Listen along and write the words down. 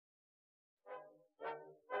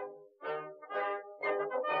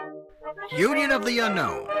Union of the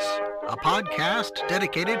Unknowns, a podcast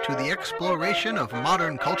dedicated to the exploration of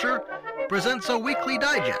modern culture, presents a weekly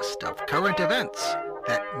digest of current events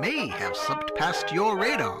that may have slipped past your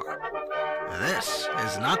radar. This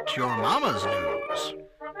is not your mama's news.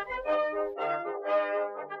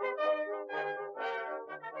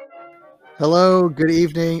 Hello, good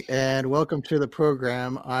evening, and welcome to the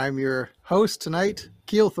program. I'm your host tonight,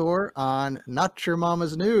 Keel Thor, on Not Your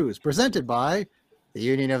Mama's News, presented by the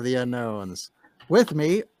Union of the Unknowns. With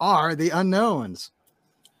me are the Unknowns.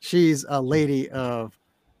 She's a lady of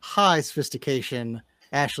high sophistication,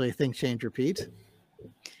 Ashley Think Change Repeat.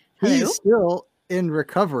 Hello. He's still in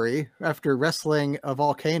recovery after wrestling a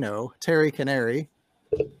volcano, Terry Canary.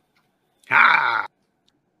 Ah!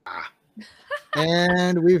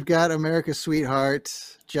 And we've got America's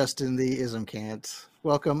sweetheart, Justin the Ismcant.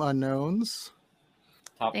 Welcome, Unknowns.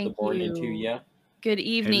 Top Thank of the morning you. to you. Good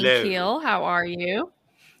evening, Hello. Keel. How are you?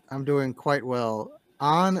 I'm doing quite well.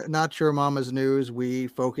 On Not Your Mama's News, we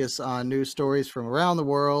focus on news stories from around the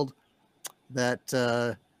world that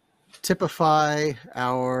typify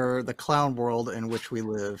the clown world in which we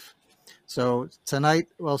live. So tonight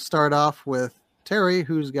we'll start off with Terry,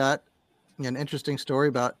 who's got an interesting story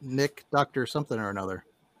about Nick, Dr. something or another.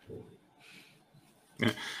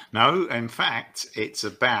 No, in fact, it's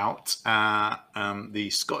about the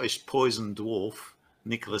Scottish poison dwarf,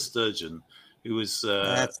 Nicola Sturgeon, who was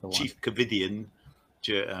chief Covidian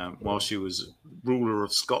while she was ruler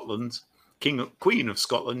of Scotland, queen of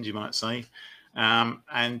Scotland, you might say.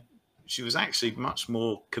 And she was actually much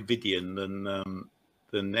more Covidian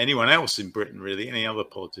than anyone else in Britain, really, any other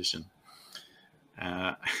politician.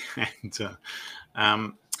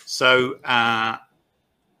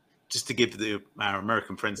 Just to give our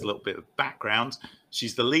American friends a little bit of background,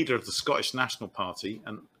 she's the leader of the Scottish National Party,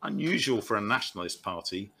 and unusual for a nationalist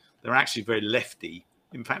party. They're actually very lefty.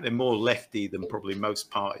 In fact, they're more lefty than probably most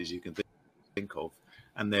parties you can think of,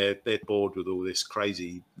 and they're bored with all this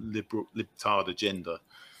crazy libtard agenda.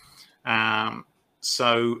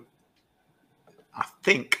 So I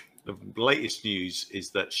think the latest news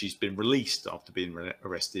is that she's been released after being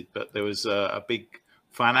arrested, but there was a big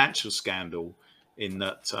financial scandal in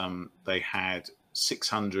that they had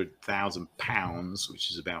 £600,000,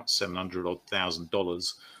 which is about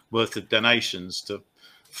 $700,000 worth of donations to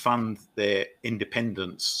fund their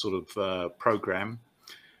independence sort of program.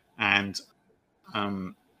 And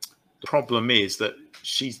the problem is that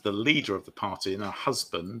she's the leader of the party, and her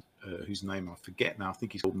husband, whose name I forget now, I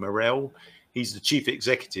think he's called Morel, he's the chief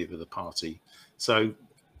executive of the party. So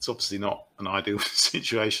it's obviously not an ideal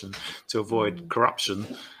situation to avoid corruption.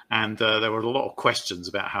 And there were a lot of questions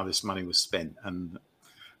about how this money was spent. And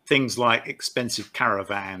things like expensive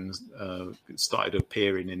caravans started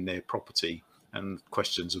appearing in their property. And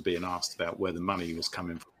questions were being asked about where the money was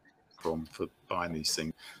coming from for buying these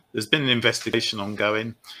things. There's been an investigation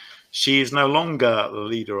ongoing. She is no longer the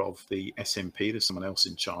leader of the SNP. There's someone else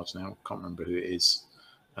in charge now. I can't remember who it is.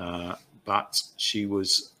 But she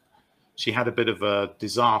had a bit of a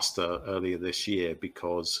disaster earlier this year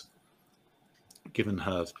because, given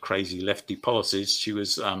her crazy lefty policies, she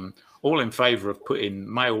was all in favour of putting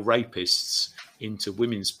male rapists into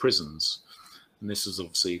women's prisons. And this was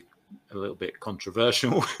obviously a little bit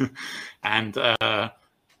controversial. And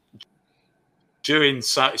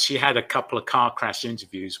she had a couple of car crash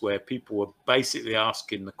interviews where people were basically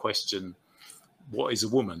asking the question, what is a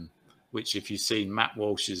woman? Which, if you've seen Matt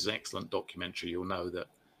Walsh's excellent documentary, you'll know that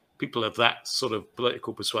people of that sort of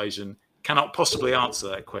political persuasion cannot possibly answer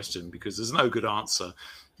that question because there's no good answer.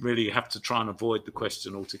 Really, you have to try and avoid the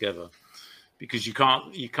question altogether because you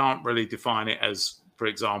can't really define it as, for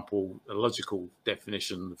example, a logical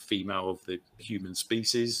definition of female of the human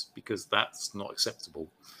species, because that's not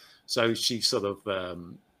acceptable. So she sort of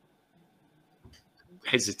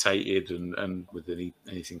hesitated and with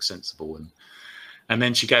anything sensible. And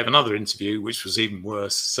then she gave another interview, which was even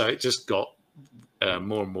worse. So it just got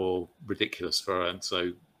more and more ridiculous for her. And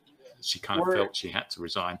so she kind of felt she had to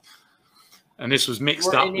resign. And this was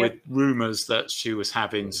mixed up with rumours that she was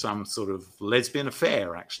having some sort of lesbian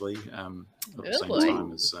affair, actually, at the same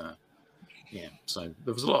time as... so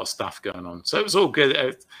there was a lot of stuff going on. So it was all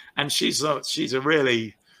good. And she's a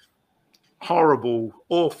really horrible,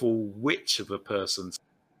 awful witch of a person.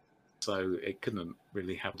 So it couldn't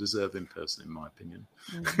really have a deserving person, in my opinion.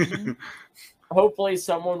 Mm-hmm. Hopefully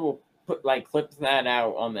someone will clip that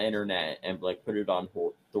out on the internet and put it on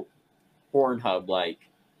Pornhub,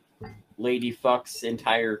 lady fucks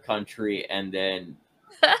entire country and then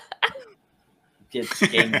gets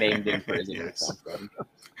gang banged in prison or something.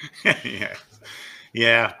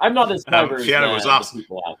 Yeah. I'm not as clever as Fiona was the asked,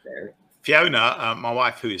 people out there. Fiona, my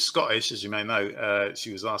wife, who is Scottish, as you may know,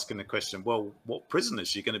 she was asking the question, well, what prison is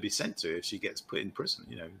she going to be sent to if she gets put in prison?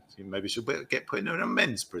 You know, maybe she'll get put in a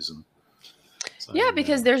men's prison. So, Yeah,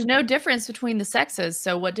 because there's no difference between the sexes.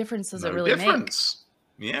 So what difference does it really difference.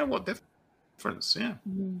 Yeah, what difference? Yeah.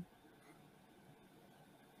 Mm-hmm.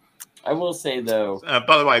 I will say, though.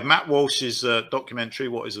 By the way, Matt Walsh's documentary,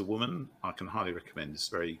 What is a Woman? I can highly recommend. It's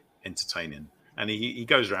very entertaining. And he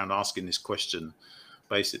goes around asking this question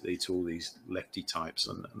basically to all these lefty types,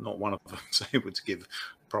 and not one of them is able to give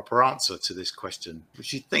a proper answer to this question,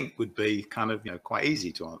 which you'd think would be kind of, quite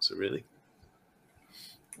easy to answer, really.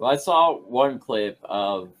 Well, I saw one clip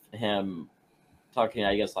of him talking,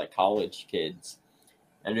 I guess, like college kids,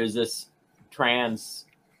 and there's this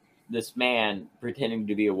man pretending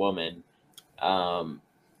to be a woman,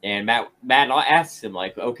 and Matt asks him,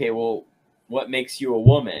 like, okay, well, what makes you a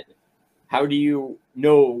woman? How do you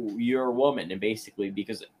know you're a woman? And basically,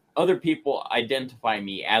 because other people identify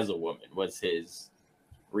me as a woman, was his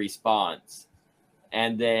response.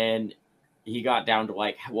 And then he got down to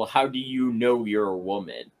like, well, how do you know you're a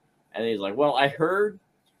woman? And he's like, well, I heard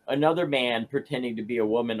another man pretending to be a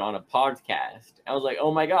woman on a podcast. I was like,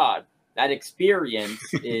 oh my God, that experience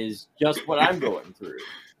is just what I'm going through.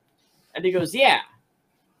 And he goes, yeah,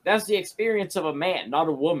 that's the experience of a man, not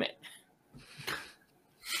a woman.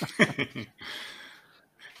 It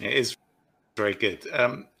is very good,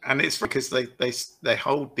 and it's because they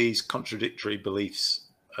hold these contradictory beliefs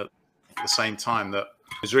at the same time, that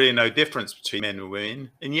there's really no difference between men and women,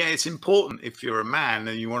 and yet it's important, if you're a man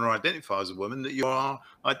and you want to identify as a woman, that you are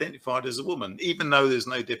identified as a woman, even though there's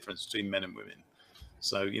no difference between men and women.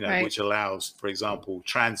 So right. Which allows, for example,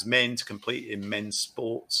 trans men to compete in men's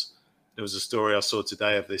sports. There was a story I saw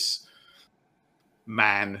today of this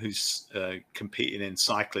man who's competing in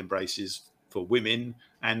cycling races for women,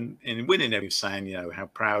 and in winning, he was saying, how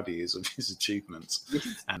proud he is of his achievements.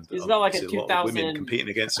 And it's not like a lot of women competing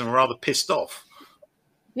against him are rather pissed off.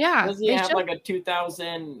 Yeah. Does he have like a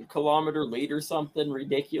 2,000 kilometer lead or something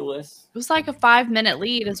ridiculous? It was like a 5-minute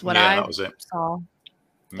lead is what I saw.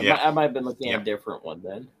 Yeah. I might have been looking at a different one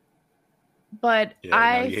then. But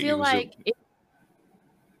I feel like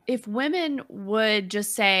if women would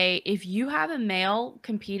just say, if you have a male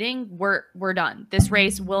competing, we're done. This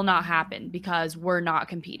race will not happen because we're not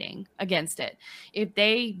competing against it. If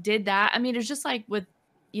they did that, I mean, it's just like with,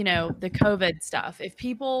 the COVID stuff. If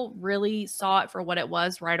people really saw it for what it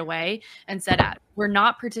was right away and said, we're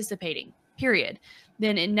not participating, period,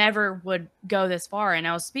 then it never would go this far. And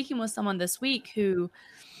I was speaking with someone this week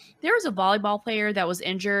there was a volleyball player that was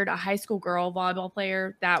injured, a high school girl volleyball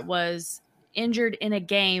player that was injured in a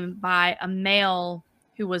game by a male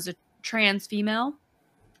who was a trans female.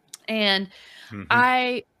 And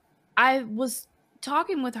I was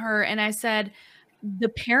talking with her and I said, the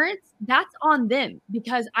parents, that's on them,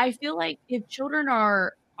 because I feel like if children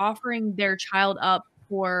are offering their child up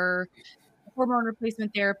for hormone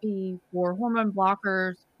replacement therapy, for hormone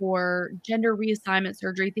blockers, for gender reassignment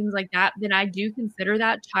surgery, things like that, then I do consider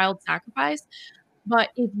that child sacrifice. But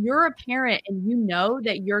if you're a parent and you know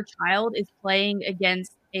that your child is playing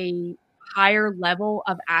against a higher level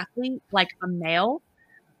of athlete, like a male,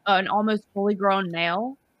 an almost fully grown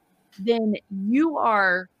male, then you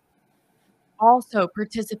are also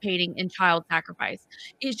participating in child sacrifice.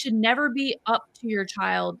 It should never be up to your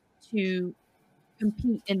child to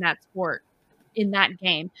compete in that sport, in that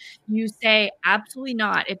game. You say, absolutely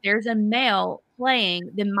not. If there's a male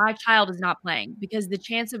playing, then my child is not playing, because the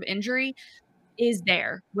chance of injury is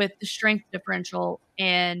there with the strength differential.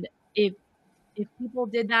 And if people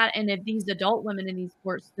did that, and if these adult women in these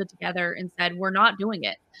sports stood together and said, we're not doing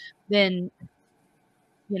it, then,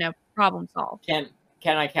 problem solved.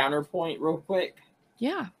 Can I counterpoint real quick?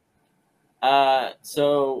 Yeah.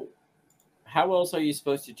 So how else are you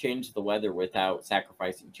supposed to change the weather without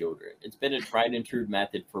sacrificing children? It's been a tried and true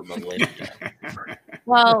method for millennia.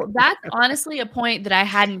 Well, that's honestly a point that I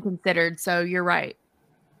hadn't considered. So you're right.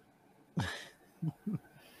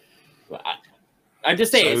 Well, I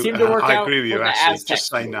just say it seemed to work out. I agree with you, Ashley. Just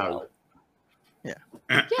say no. Yeah.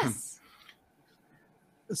 Yes.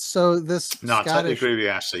 So this No, I totally agree with you,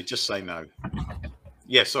 Ashley. Just say no.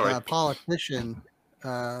 Yeah, sorry. Politician,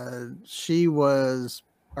 she was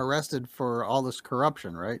arrested for all this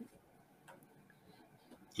corruption, right?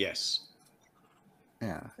 Yes.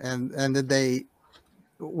 Yeah. And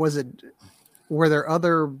were there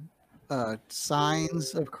other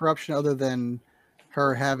signs of corruption other than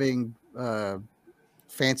her having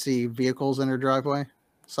fancy vehicles in her driveway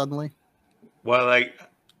suddenly? Well,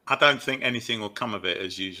 I don't think anything will come of it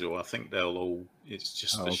as usual. I think it's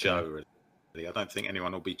just a show. I don't think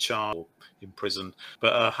anyone will be charged or imprisoned.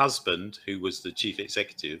 But her husband, who was the chief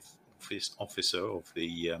executive officer of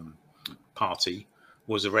the party,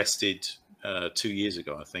 was arrested 2 years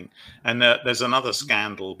ago, I think. And there's another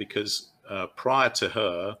scandal because prior to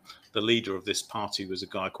her, the leader of this party was a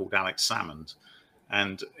guy called Alex Salmond.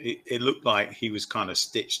 And it looked like he was kind of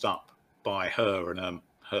stitched up by her and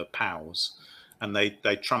her pals. And they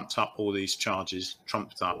trumped up all these charges,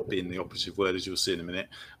 trumped up being the operative word, as you'll see in a minute,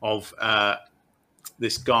 of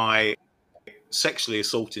this guy sexually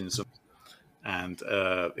assaulting some. And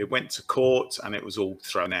it went to court and it was all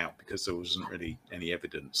thrown out because there wasn't really any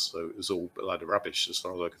evidence. So it was all a load of rubbish as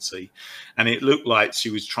far as I could see. And it looked like she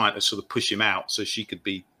was trying to sort of push him out so she could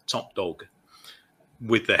be top dog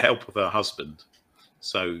with the help of her husband.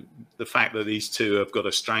 So the fact that these two have got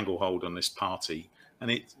a stranglehold on this party, and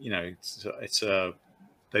they've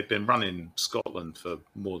been running Scotland for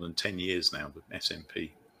more than 10 years now, the SNP.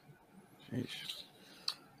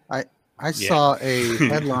 I saw a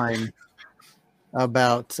headline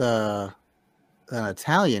about an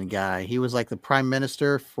Italian guy. He was like the prime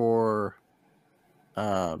minister for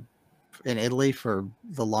in Italy for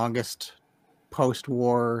the longest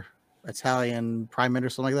post-war Italian prime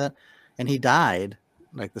minister, something like that, and he died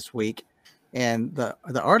like this week. And the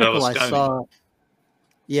article I saw,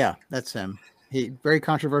 yeah, that's him. He very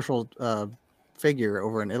controversial figure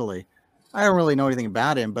over in Italy. I don't really know anything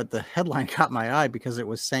about him, but the headline caught my eye because it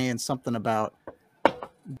was saying something about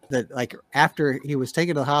that, like after he was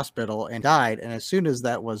taken to the hospital and died, and as soon as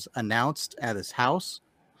that was announced at his house,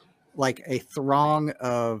 like a throng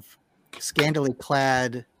of scantily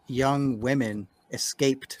clad young women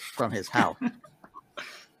escaped from his house.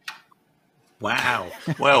 Wow.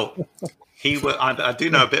 Well, I do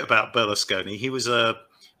know a bit about Berlusconi. He was a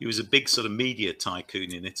big sort of media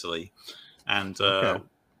tycoon in Italy, and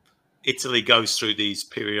Italy goes through these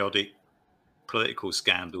periodic political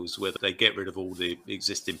scandals where they get rid of all the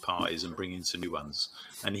existing parties and bring in some new ones.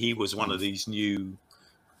 And he was one of these new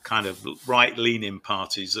kind of right-leaning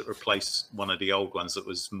parties that replaced one of the old ones that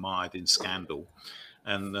was mired in scandal.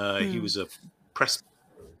 And he was a press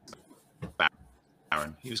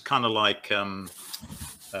baron. He was kind of like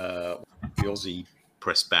the Aussie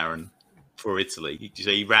press baron for Italy.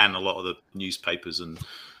 He ran a lot of the newspapers and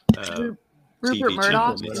Rupert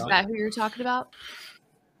Murdoch, is that who you're talking about?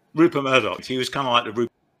 Rupert Murdoch. He was kind of like the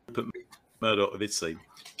Rupert Murdoch of Italy.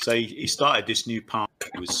 So he started this new party.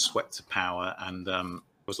 He was swept to power, and there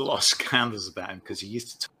was a lot of scandals about him because he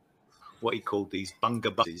used to talk what he called these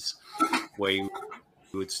bunga buses, where he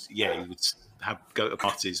would go to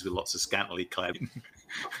parties with lots of scantily clad,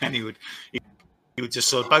 and he would just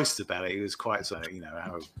sort of boast about it. He was quite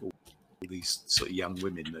how all these sort of young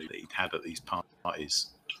women that he'd had at these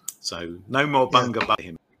parties. So no more bunga butt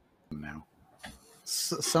him now.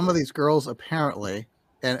 Some of these girls apparently,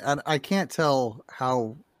 and I can't tell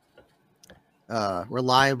how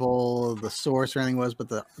reliable the source or anything was, but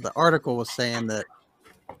the article was saying that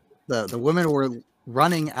the women were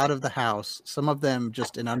running out of the house, some of them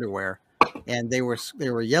just in underwear, and they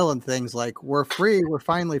were yelling things like, "We're free, we're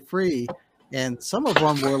finally free," and some of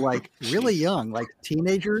them were like really young, like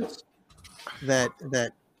teenagers that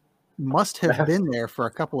must have been there for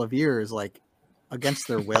a couple of years, like against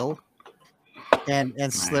their will. And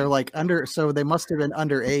they're like so they must have been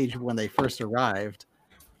underage when they first arrived,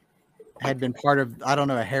 had been part of, I don't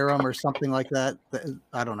know, a harem or something like that.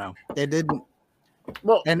 I don't know. They didn't.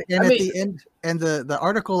 Well, and the end, and the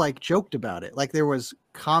article like joked about it. Like there was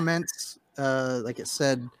comments, like it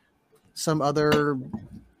said some other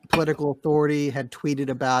political authority had tweeted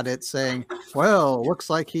about it saying, well, looks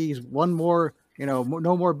like he's one more, no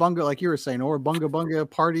more bunga, like you were saying, or bunga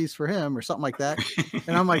parties for him or something like that.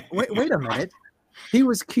 And I'm like, wait a minute. He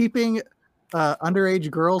was keeping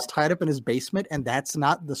underage girls tied up in his basement, and that's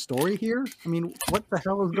not the story here? I mean, what the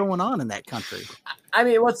hell is going on in that country? I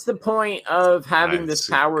mean, what's the point of having this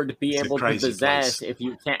power to be able to possess if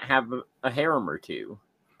you can't have a harem or two?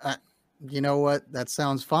 You know what? That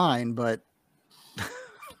sounds fine, but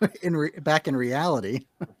back in reality,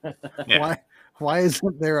 why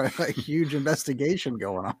isn't there a huge investigation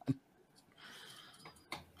going on?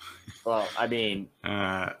 Well, I mean,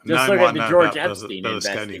 just look at the George Epstein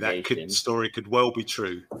investigation. That story could well be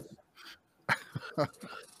true.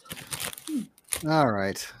 All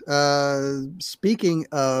right. Speaking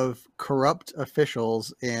of corrupt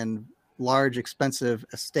officials in large, expensive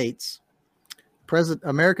estates,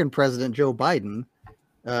 American President Joe Biden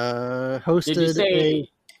hosted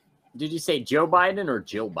Did you say Joe Biden or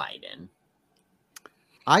Jill Biden?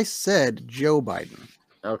 I said Joe Biden.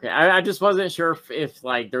 Okay, I just wasn't sure if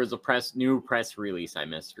like there was a new press release I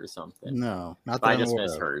missed or something. No, not that I just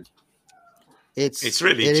misheard. It's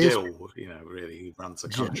really Jill, you know, really, who runs the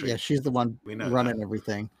country. Yeah, she's the one running that.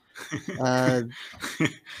 everything.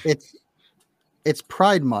 It's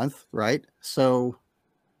Pride Month, right? So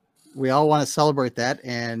we all want to celebrate that,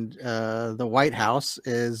 and the White House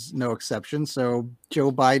is no exception. So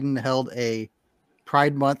Joe Biden held a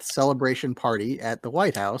Pride Month celebration party at the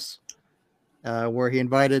White House, where he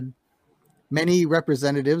invited many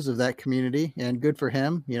representatives of that community, and good for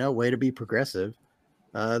him, you know, way to be progressive.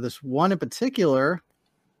 This one in particular,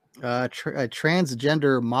 a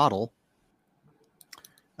transgender model,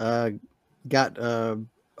 got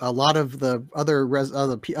a lot of the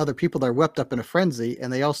other people that are wept up in a frenzy,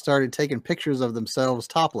 and they all started taking pictures of themselves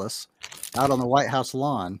topless out on the White House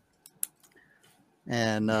lawn,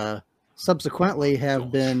 and subsequently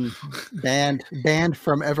have been banned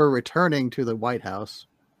from ever returning to the White House.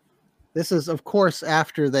 This is, of course,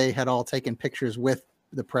 after they had all taken pictures with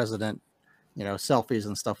the president, you know, selfies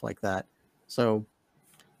and stuff like that. So,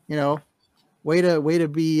 you know, way to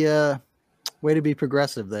be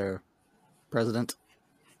progressive there, President.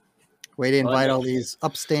 Way to invite all these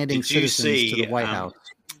upstanding citizens to the White House.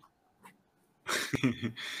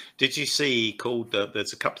 Did you see he called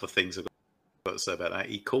there's a couple of things I've got to say about that.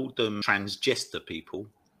 He called them transgender people.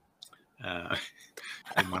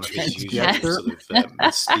 In one of his usual sort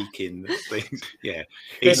of speaking things. Yeah.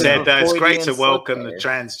 He said it's great to welcome the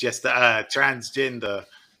transgender.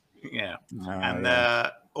 Yeah. And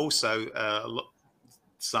also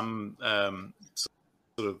some sort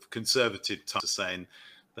of conservative types are saying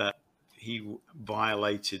that he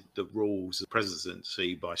violated the rules of the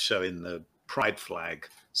presidency by showing the pride flag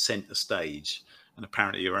center stage. And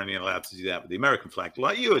apparently you're only allowed to do that with the American flag,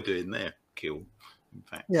 like you were doing there, Kill. In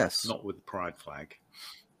fact, yes, not with the pride flag.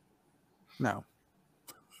 No,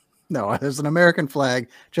 there's an American flag.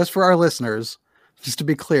 Just for our listeners, just to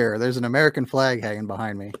be clear, there's an American flag hanging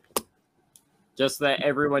behind me. Just that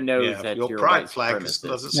everyone knows that your pride flag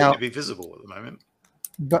doesn't seem to be visible at the moment.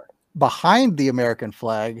 But behind the American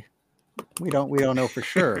flag, we don't know for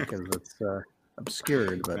sure because it's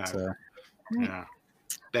obscured. But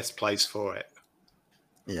best place for it.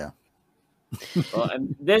 Yeah. Well,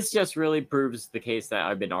 and this just really proves the case that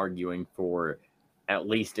I've been arguing for at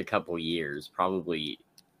least a couple years, probably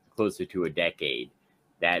closer to a decade,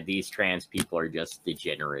 that these trans people are just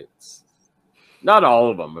degenerates. Not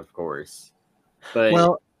all of them, of course,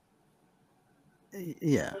 but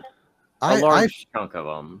yeah, a large chunk of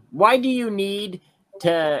them. Why do you need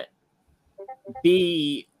to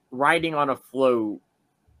be riding on a float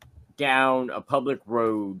down a public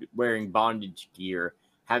road wearing bondage gear,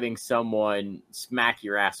 having someone smack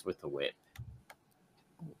your ass with a whip?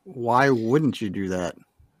 Why wouldn't you do that?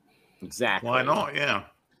 Exactly. Why not? Yeah.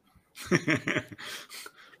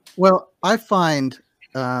 Well, I find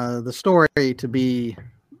the story to be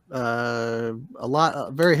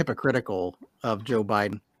very hypocritical of Joe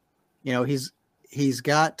Biden. You know, he's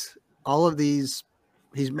got all of these.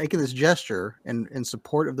 He's making this gesture in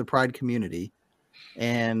support of the Pride community,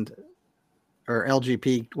 or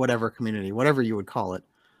LGBT whatever community, whatever you would call it.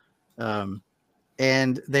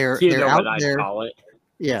 And they're out there. Call it.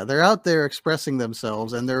 Yeah, they're out there expressing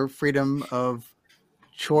themselves and their freedom of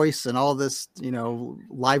choice and all this, you know,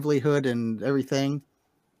 livelihood and everything.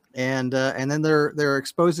 And then they're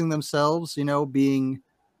exposing themselves, you know, being,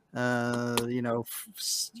 being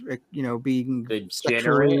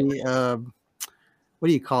sexually, what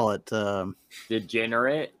do you call it?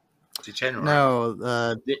 Degenerate.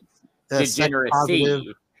 No,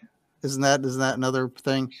 degeneracy. Isn't that another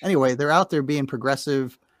thing? Anyway, they're out there being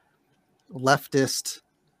progressive, leftist.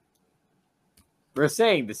 We're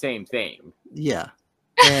saying the same thing. Yeah,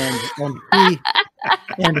 and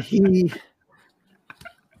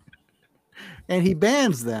he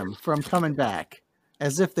bans them from coming back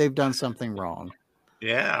as if they've done something wrong.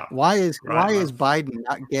 Yeah. Why is Biden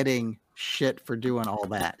not getting shit for doing all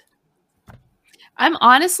that? I'm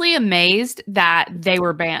honestly amazed that they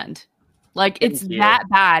were banned. Like, it's that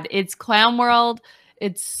bad. It's Clown World.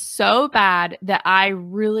 It's so bad that I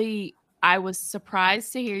was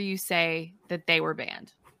surprised to hear you say that they were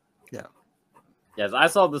banned. Yeah. Yes, I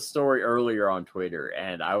saw the story earlier on Twitter,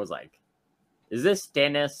 and I was like, is this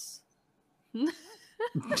Dennis?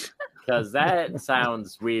 Because that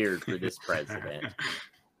sounds weird for this president.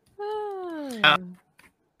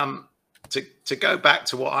 To go back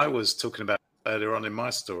to what I was talking about earlier on in my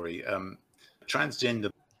story, transgender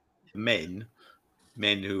men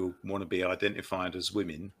who want to be identified as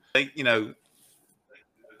women, they, you know,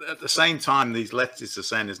 at the same time, these leftists are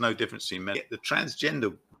saying there's no difference between men. The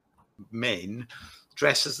transgender men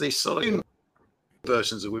dress as these sort of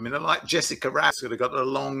versions of women. They're like Jessica Rabbit, who've got the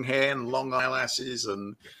long hair and long eyelashes,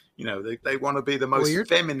 and You know, they want to be the most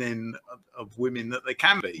feminine of women that they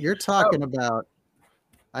can be. You're talking about.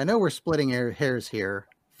 I know we're splitting hairs here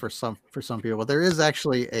for some people, but there is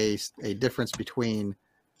actually a difference between,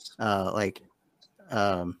 God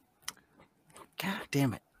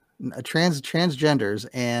damn it, transgenders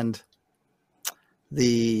and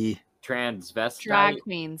the transvestite drag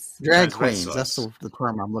queens. Drag queens. That's the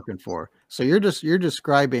term I'm looking for. So you're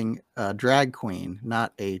describing a drag queen,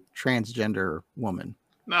 not a transgender woman.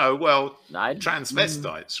 No, well,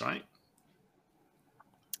 transvestites, right?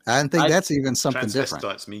 I don't think that's even something different.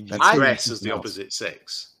 Transvestites mean you dress as the opposite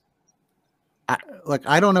sex.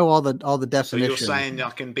 I don't know all the definitions. So you're saying I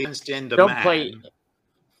can be a transgender man.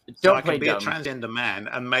 I can be a transgender man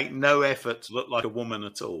and make no effort to look like a woman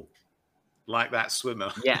at all, like that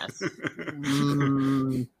swimmer. Yes.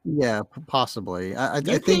 Yeah, possibly. I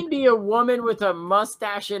think can be a woman with a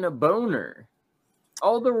mustache and a boner.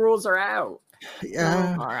 All the rules are out.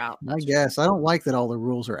 Yeah, I guess. I don't like that all the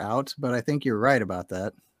rules are out, but I think you're right about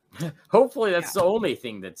that. Hopefully that's the only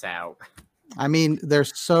thing that's out. I mean,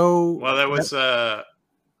 there's so... Well, there was a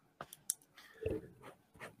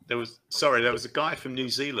guy from New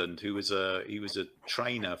Zealand who was a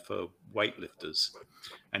trainer for weightlifters,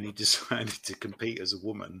 and he decided to compete as a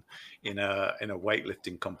woman in a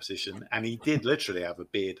weightlifting competition, and he did literally have a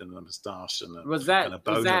beard and a moustache and a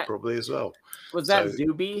boner probably as well. Was that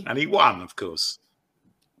Zuby? And he won, of course.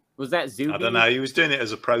 Was that Zuby? I don't know. He was doing it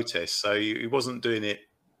as a protest, so he wasn't doing it,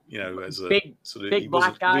 as a big he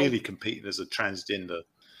wasn't really competing as a transgender.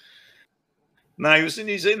 No, he was a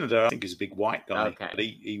New Zealander. I think he's a big white guy. Okay. But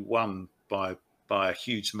he won by a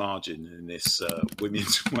huge margin in this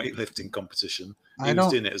women's weightlifting competition. He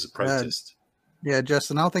was doing it as a protest. Yeah,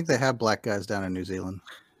 Justin, I don't think they have black guys down in New Zealand.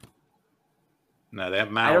 No, they have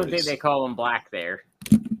Maoris. I don't think they call them black there.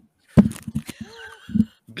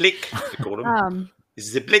 Blick, they call him. This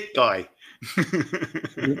is the Blick guy.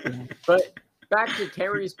 But back to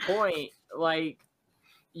Terry's point, like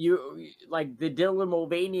the Dylan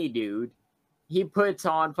Mulvaney dude, he puts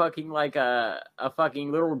on fucking like a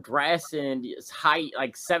fucking little dress and height,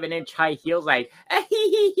 like 7-inch high heels, like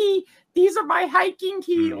these are my hiking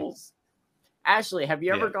heels. Ashley, have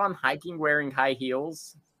you ever gone hiking wearing high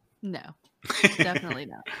heels? No, definitely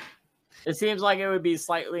not. It seems like it would be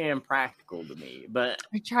slightly impractical to me, but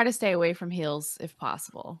I try to stay away from heels if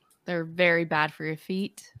possible. They're very bad for your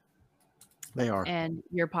feet. They are. And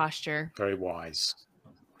your posture. Very wise.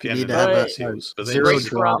 You need to have a zero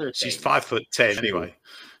drop. She's 5'10" anyway.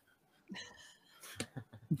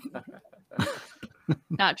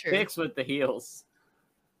 Not true. Fix with the heels.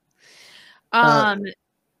 Oh,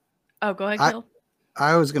 go ahead, Gil.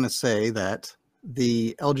 I was going to say that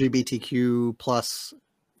the LGBTQ plus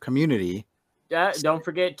community. Don't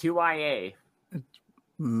forget 2IA.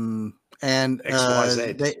 And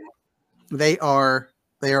XYZ. They are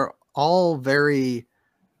all very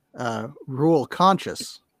rule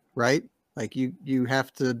conscious, right? Like you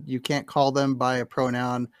can't call them by a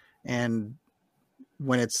pronoun, and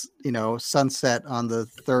when it's sunset on the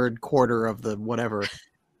third quarter of the whatever,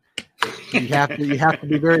 you have to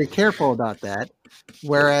be very careful about that.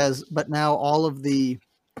 But now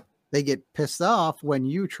they get pissed off when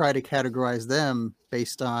you try to categorize them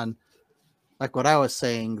based on, like what I was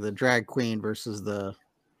saying, the drag queen versus the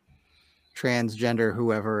transgender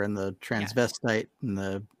whoever, and the transvestite and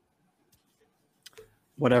the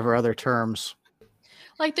whatever other terms,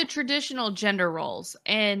 like the traditional gender roles.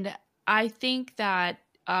 And I think that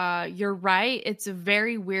you're right. It's a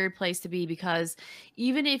very weird place to be, because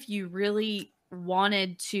even if you really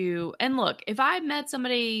wanted to, and look, if I met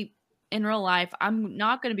somebody in real life, I'm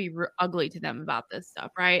not going to be ugly to them about this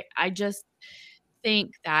stuff, right? I just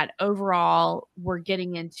think that overall we're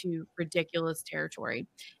getting into ridiculous territory,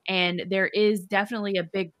 and there is definitely a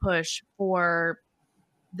big push for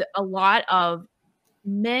a lot of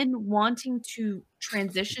men wanting to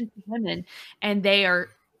transition to women, and they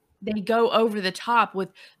go over the top with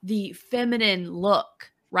the feminine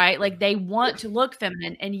look, right? Like they want to look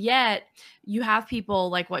feminine, and yet you have people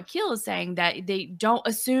like what Keel is saying, that they don't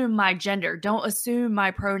assume my gender, don't assume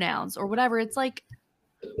my pronouns or whatever. It's like,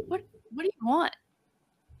 what do you want?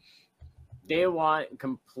 They want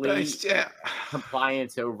complete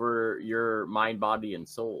compliance over your mind, body, and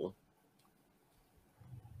soul.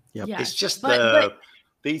 Yep. It's just the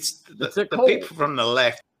people from the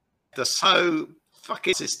left, they're so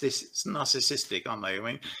fucking narcissistic, aren't they? I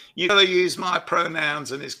mean, you got to use my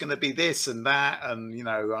pronouns, and it's going to be this and that, and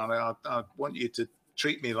I want you to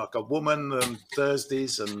treat me like a woman on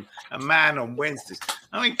Thursdays and a man on Wednesdays.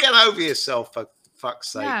 I mean, get over yourself, for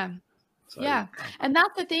fuck's sake. Yeah. And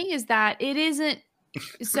that's the thing, is that it isn't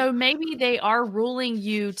So maybe they are ruling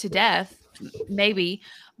you to death, maybe,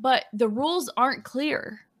 but the rules aren't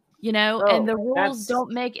clear, and the rules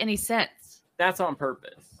don't make any sense. That's on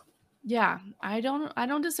purpose. Yeah, I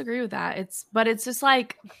don't disagree with that. But it's just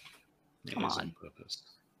like, come on. Purpose.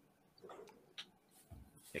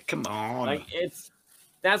 Yeah, come on. Like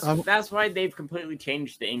that's why they've completely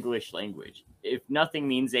changed the English language. If nothing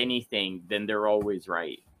means anything, then they're always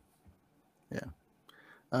right. Yeah.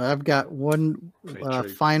 I've got one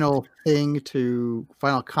final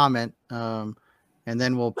comment, and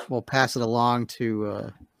then we'll pass it along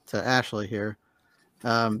to Ashley here.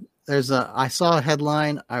 I saw a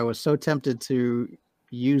headline. I was so tempted to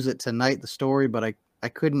use it tonight, the story, but I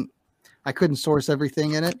couldn't source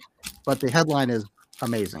everything in it. But the headline is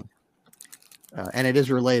amazing, and it is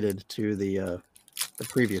related to the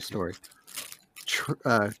previous story.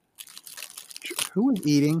 Who was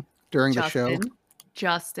eating during the show?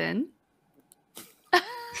 Justin.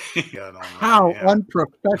 How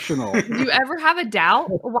unprofessional. Do you ever have a doubt?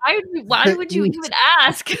 Why would you even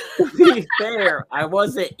ask? To be fair, I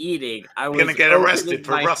wasn't eating. I was going to get arrested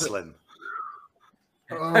for rustling.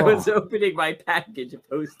 I was opening my package of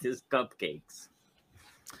Hostess cupcakes.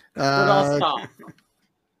 But I'll stop.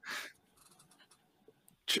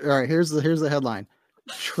 All right, here's the headline.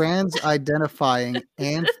 Trans-identifying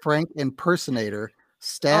Anne Frank impersonator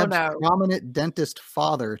stabs prominent dentist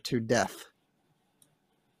father to death.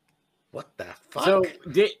 What the fuck? So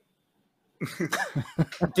did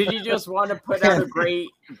you just want to put out a great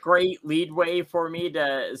leadway for me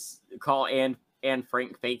to call Anne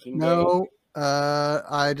Frank faking? No,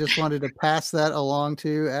 I just wanted to pass that along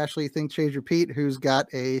to Ashley Think Change Repeat, who's got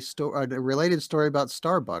a related story about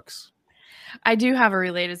Starbucks. I do have a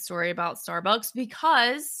related story about Starbucks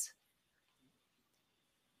because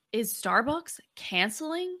is Starbucks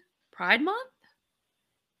canceling Pride Month?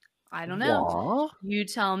 I don't know. What? You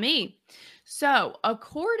tell me. So,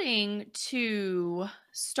 according to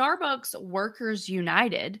Starbucks Workers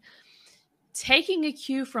United, taking a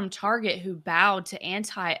cue from Target, who bowed to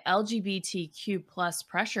anti-LGBTQ plus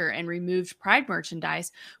pressure and removed Pride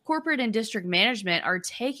merchandise, corporate and district management are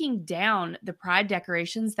taking down the Pride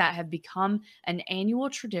decorations that have become an annual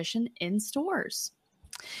tradition in stores.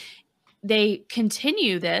 They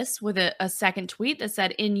continue this with a second tweet that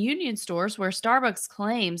said, in union stores where Starbucks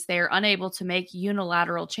claims they are unable to make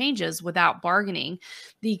unilateral changes without bargaining,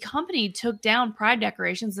 the company took down Pride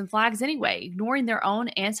decorations and flags anyway, ignoring their own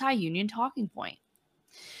anti-union talking point.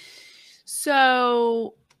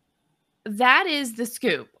 So that is the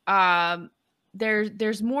scoop.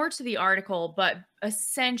 There's more to the article, but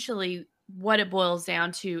essentially what it boils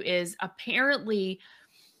down to is apparently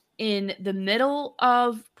in the middle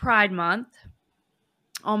of Pride Month,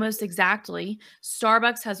 almost exactly,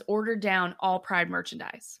 Starbucks has ordered down all Pride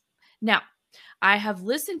merchandise. Now, I have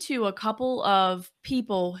listened to a couple of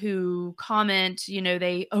people who comment,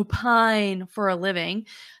 they opine for a living,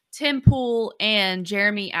 Tim Pool and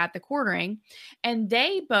Jeremy at the Quartering, and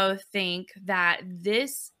they both think that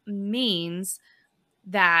this means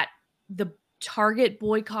that the Target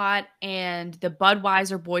boycott and the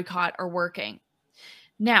Budweiser boycott are working.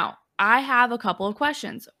 Now, I have a couple of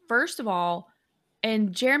questions. First of all,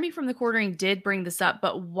 and Jeremy from the Quartering did bring this up,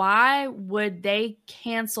 but why would they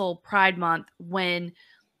cancel Pride Month when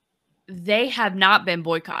they have not been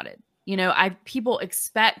boycotted? People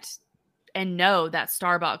expect and know that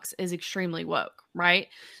Starbucks is extremely woke, right?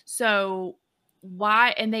 So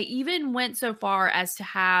why? And they even went so far as to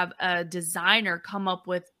have a designer come up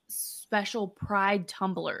with special Pride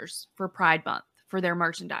tumblers for Pride Month for their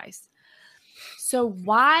merchandise. So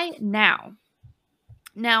why now?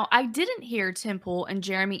 Now, I didn't hear Tim Pool and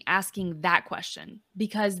Jeremy asking that question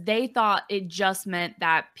because they thought it just meant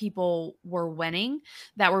that people were winning,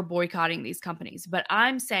 that were boycotting these companies. But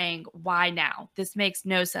I'm saying, why now? This makes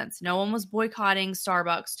no sense. No one was boycotting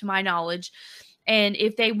Starbucks, to my knowledge. And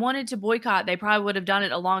if they wanted to boycott, they probably would have done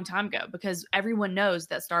it a long time ago because everyone knows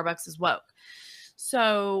that Starbucks is woke.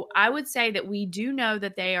 So I would say that we do know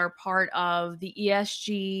that they are part of the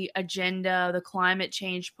ESG agenda, the climate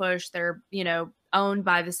change push. They're, owned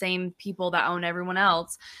by the same people that own everyone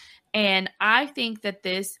else. And I think that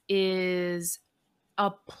this is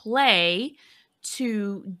a play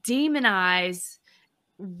to demonize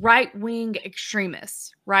right-wing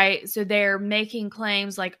extremists, right? So they're making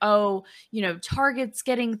claims like, Target's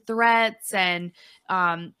getting threats and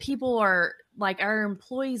people are like, our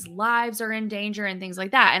employees' lives are in danger and things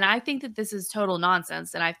like that. And I think that this is total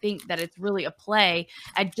nonsense. And I think that it's really a play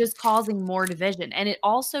at just causing more division. And it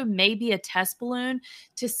also may be a test balloon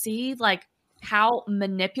to see like how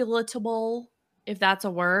manipulatable, if that's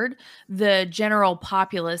a word, the general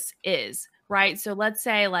populace is. right? So let's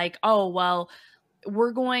say like, oh, well,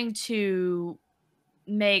 we're going to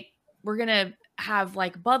have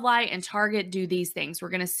like Bud Light and Target do these things. We're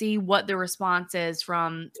going to see what the response is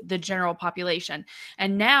from the general population.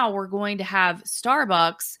 And now we're going to have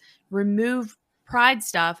Starbucks remove Pride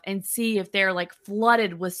stuff and see if they're like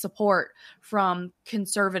flooded with support from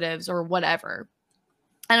conservatives or whatever.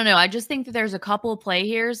 I don't know. I just think that there's a couple of play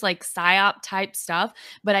here's like PSYOP type stuff,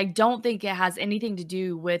 but I don't think it has anything to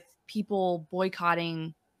do with people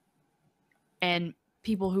boycotting and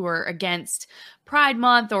people who are against Pride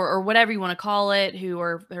Month or whatever you want to call it, who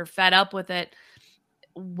are fed up with it,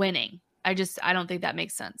 winning. I don't think that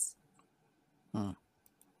makes sense.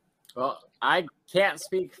 Well, I can't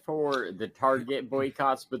speak for the Target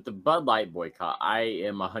boycotts, but the Bud Light boycott, I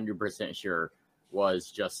am 100% sure was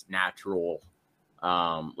just natural,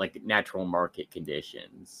 like natural market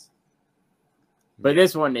conditions. But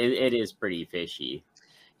this one, it is pretty fishy.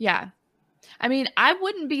 Yeah. I mean, I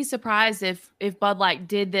wouldn't be surprised if Bud Light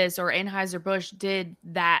did this or Anheuser-Busch did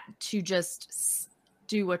that to just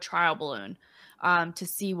do a trial balloon to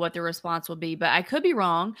see what the response will be. But I could be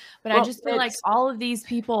wrong. But I just feel like all of these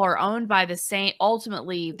people are owned by the same.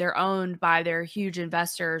 Ultimately, they're owned by their huge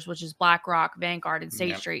investors, which is BlackRock, Vanguard, and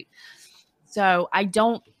State Street. So I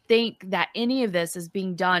don't think that any of this is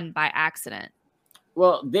being done by accident.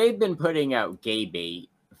 Well, they've been putting out gay bait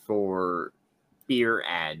for beer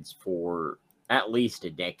ads for at least a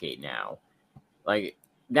decade now. Like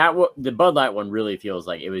that, the Bud Light one really feels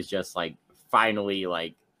like it was just like finally,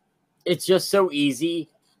 like it's just so easy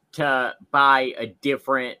to buy a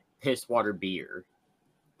different piss water beer.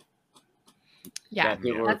 Yeah, that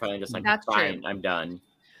people were finally just like, fine, true. I'm done.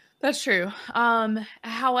 That's true.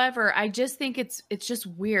 However, I just think it's just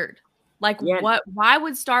weird. Like, why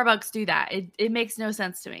would Starbucks do that? It makes no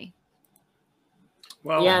sense to me.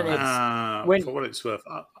 Well, for what it's worth,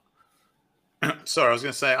 sorry, I was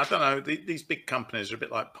going to say, I don't know. These big companies are a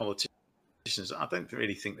bit like politicians. I don't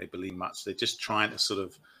really think they believe much. They're just trying to sort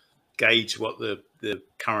of gauge what the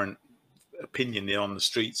current opinion on the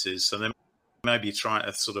streets is. So then maybe trying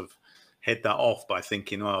to sort of head that off by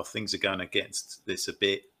thinking, well, things are going against this a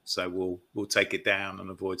bit, so we'll take it down and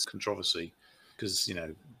avoid controversy. Because, you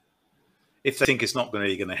know, if they think it's not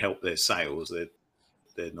really going to help their sales,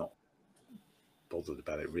 they're not bothered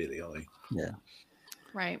about it, really, are they? Yeah.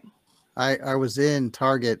 Right. I was in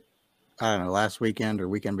Target, I don't know, last weekend or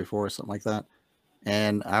weekend before or something like that,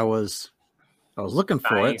 and I was looking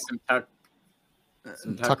for it.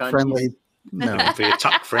 Some tuck friendly. No, for your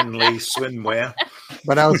tuck friendly swimwear.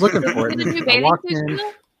 But I was looking for it. Did a new bathing suit?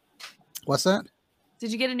 What's that?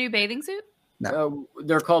 Did you get a new bathing suit? No,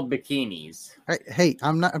 they're called bikinis. Hey,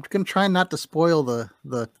 I'm going to try not to spoil the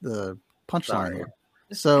punchline here.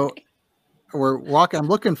 So we're walking. I'm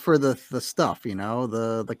looking for the stuff, you know,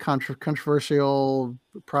 the controversial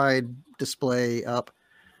Pride display up.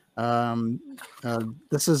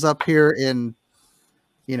 This is up here in,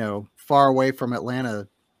 you know, far away from Atlanta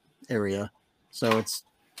area, so it's.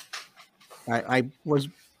 I was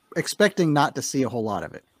expecting not to see a whole lot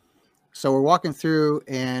of it. So we're walking through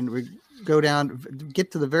and we go down,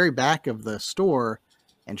 get to the very back of the store,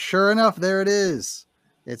 and sure enough, there it is.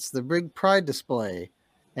 It's the big Pride display.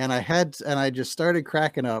 And I just started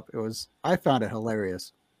cracking up. I found it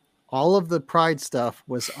hilarious. All of the Pride stuff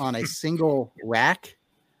was on a single rack,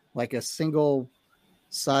 like a single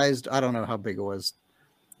sized, I don't know how big it was,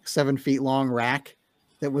 7 feet long rack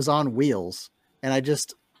that was on wheels. And I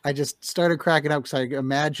just started cracking up because I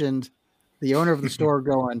imagined the owner of the store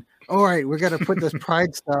going, all right, we're going to put this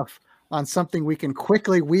Pride stuff on something we can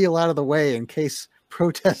quickly wheel out of the way in case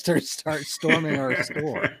protesters start storming our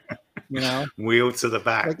store. You know, wheel to the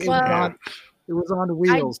back. Like it was on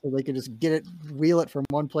wheels, so they could just wheel it from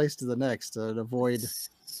one place to the next to avoid.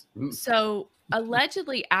 So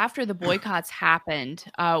allegedly, after the boycotts happened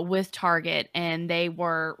with Target, and they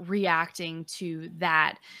were reacting to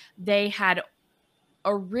that, they had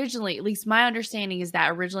originally, at least my understanding is that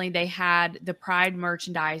originally they had the Pride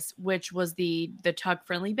merchandise, which was the tuck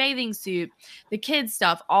friendly bathing suit, the kids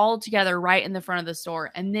stuff, all together right in the front of the store.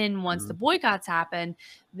 And then once the boycotts happened,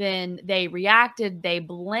 then they reacted. They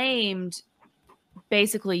blamed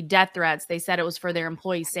basically death threats. They said it was for their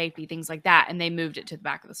employees' safety, things like that, and they moved it to the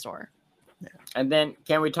back of the store. Yeah. And then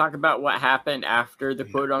can we talk about what happened after the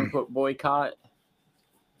quote unquote boycott?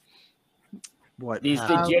 These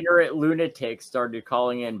degenerate lunatics started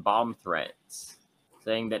calling in bomb threats,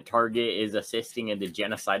 saying that Target is assisting in the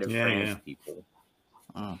genocide of trans people.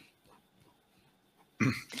 Oh.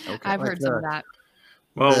 Okay. I've heard some of that.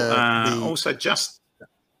 Well, also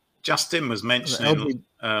Justin was mentioning.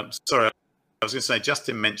 Sorry, I was going to say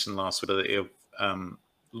Justin mentioned last week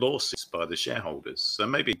lawsuits by the shareholders. So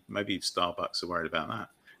maybe Starbucks are worried about that.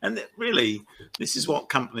 And really, this is what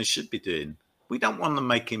companies should be doing. We don't want them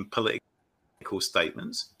making political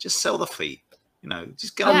statements. Just sell the feet.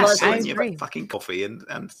 Just go and sell your fucking coffee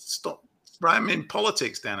and stop ramming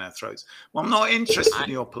politics down our throats. Well, I'm not interested in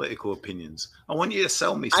your political opinions. I want you to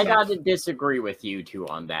sell me stuff. I got to disagree with you two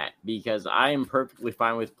on that, because I am perfectly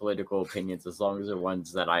fine with political opinions as long as they're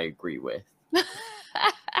ones that I agree with.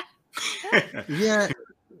 Yeah,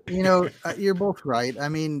 you're both right. I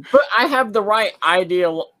mean, but I have the right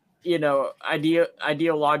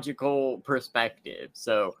ideological perspective.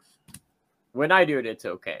 So when I do it, it's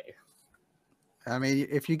okay. I mean,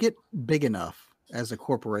 if you get big enough as a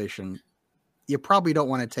corporation, you probably don't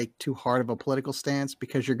want to take too hard of a political stance,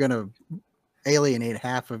 because you're going to alienate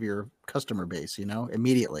half of your customer base,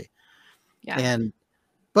 immediately. Yeah.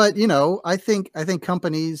 But I think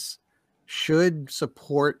companies should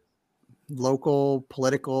support local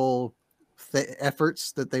political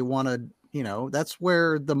efforts that they want to, that's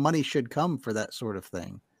where the money should come for that sort of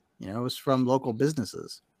thing. It's from local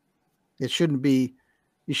businesses. It shouldn't be,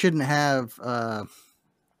 you shouldn't have,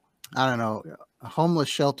 homeless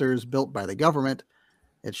shelters built by the government.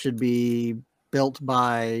 It should be built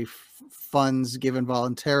by funds given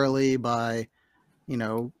voluntarily by,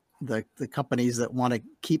 the companies that want to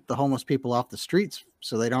keep the homeless people off the streets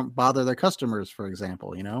so they don't bother their customers, for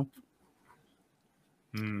example, Yeah.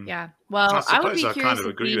 Well, I would be curious. I kind of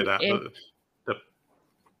agree with that.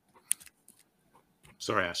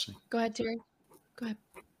 Sorry, Ashley. Go ahead, Terry. Go ahead.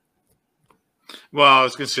 Well, I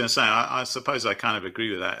was just going to say, I suppose I kind of agree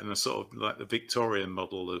with that, and the sort of like the Victorian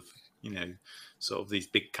model of, sort of these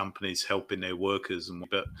big companies helping their workers.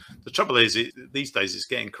 But the trouble is, these days it's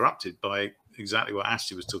getting corrupted by exactly what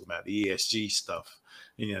Ashley was talking about, the ESG stuff.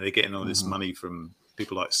 They're getting all this money from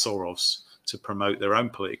people like Soros to promote their own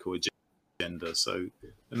political agenda. So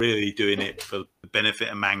they're really doing it for the benefit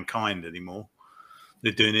of mankind anymore.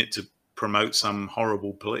 They're doing it to promote some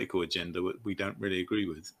horrible political agenda that we don't really agree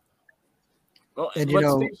with. Well, and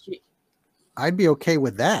I'd be okay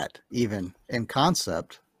with that, even in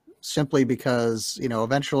concept, simply because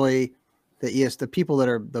eventually the people that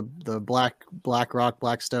are the BlackRock,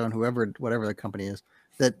 Blackstone, whatever the company is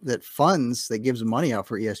that funds, that gives money out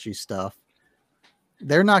for ESG stuff,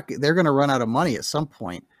 they're going to run out of money at some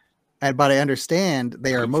point. But I understand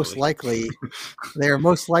they are most likely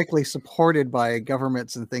supported by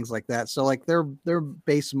governments and things like that. So like their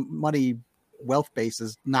base money, wealth base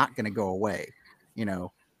is not going to go away.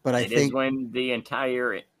 But I think is when the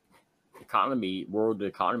entire world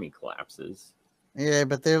economy collapses. Yeah,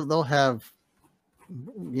 but they'll have,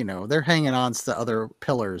 they're hanging on to other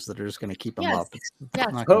pillars that are just going to keep them up. Yes.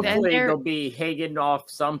 Hopefully they'll be hanging off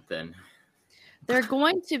something. They're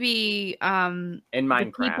going to be in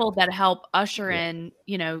Minecraft, the people that help usher in,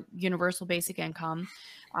 universal basic income,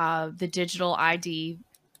 the digital ID,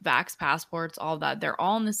 vax passports, all that. They're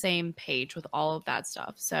all on the same page with all of that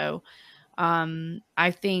stuff. So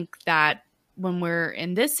I think that when we're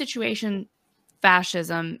in this situation,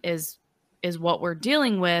 fascism is what we're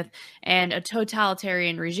dealing with, and a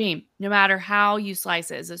totalitarian regime, no matter how you slice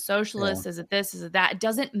it. Is it socialist? Is it this? Is it that? It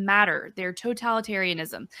doesn't matter. They're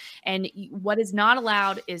totalitarianism. And what is not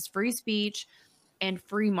allowed is free speech and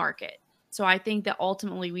free market. So I think that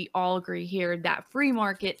ultimately we all agree here that free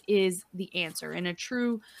market is the answer. In a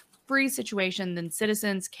true free situation, then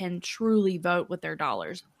citizens can truly vote with their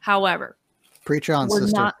dollars. However, preach on,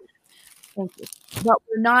 sister. Thank you. But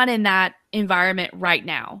we're not in that environment right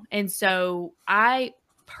now. And so I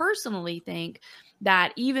personally think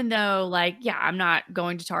that even though, I'm not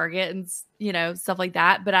going to Target and, stuff like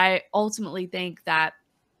that, but I ultimately think that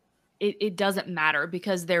it doesn't matter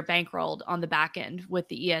because they're bankrolled on the back end with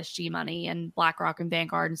the ESG money and BlackRock and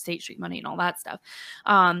Vanguard and State Street money and all that stuff.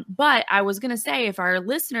 But I was going to say, if our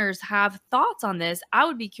listeners have thoughts on this, I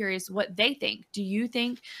would be curious what they think. Do you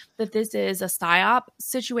think that this is a PSYOP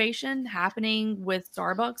situation happening with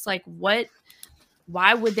Starbucks?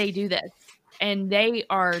 Why would they do this? And they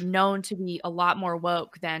are known to be a lot more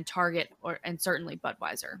woke than Target and certainly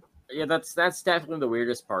Budweiser. Yeah, that's definitely the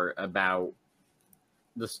weirdest part about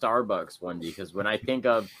the Starbucks one, because when I think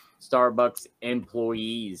of Starbucks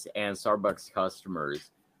employees and Starbucks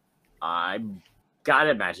customers, I gotta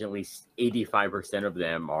imagine at least 85% of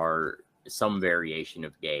them are some variation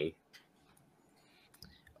of gay.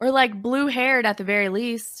 Or blue haired at the very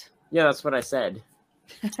least. Yeah, that's what I said.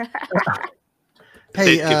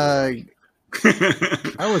 Hey, I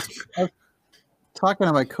was talking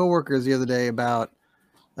to my coworkers the other day about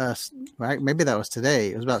maybe that was today.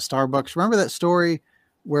 It was about Starbucks. Remember that story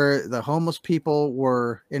where the homeless people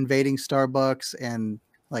were invading Starbucks and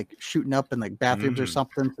like shooting up in like bathrooms or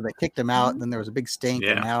something. So they kicked him out. And then there was a big stink.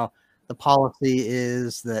 Yeah. And now the policy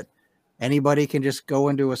is that anybody can just go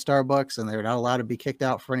into a Starbucks and they're not allowed to be kicked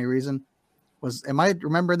out for any reason. Am I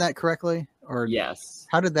remembering that correctly? Or yes.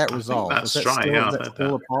 How did that resolve? That's right. Is that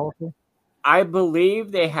still a policy? I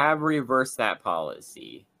believe they have reversed that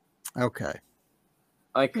policy. Okay.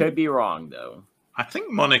 I could be wrong though. I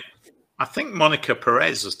think Monica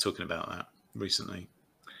Perez was talking about that recently,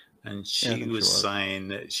 and she was saying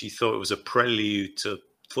that she thought it was a prelude to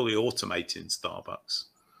fully automating Starbucks.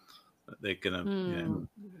 That they're gonna,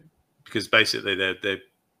 because basically they're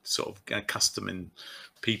sort of accustoming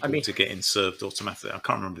people to getting served automatically. I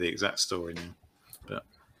can't remember the exact story now, but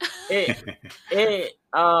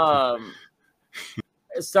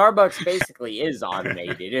Starbucks basically is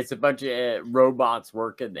automated. It's a bunch of robots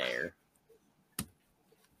working there.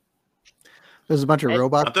 There's a bunch of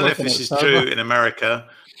robots. I don't know if this is true in America,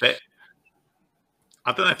 but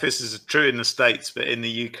I don't know if this is true in the States, but in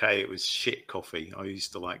the UK it was shit coffee. I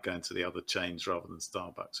used to like going to the other chains rather than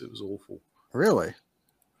Starbucks. It was awful. Really?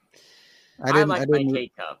 I like my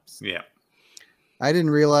K-cups. Yeah. I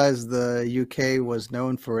didn't realize the UK was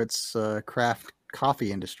known for its craft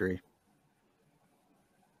coffee industry.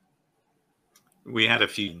 We had a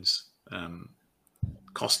few.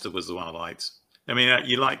 Costa was the one I liked. I mean,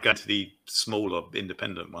 you like going to the smaller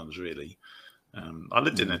independent ones, really. I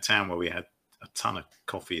lived in a town where we had a ton of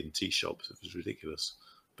coffee and tea shops. It was ridiculous.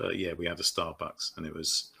 But yeah, we had a Starbucks, and it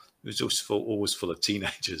was always full of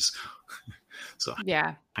teenagers. So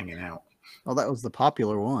hanging out. Oh, that was the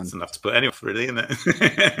popular one. It's enough to put anyone, really, isn't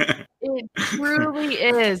it? It truly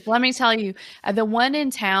is. Let me tell you, the one in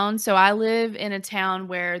town. So I live in a town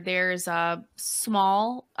where there's a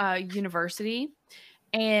small university.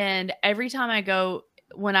 And every time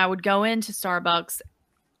when I would go into Starbucks,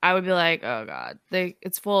 I would be like, oh God,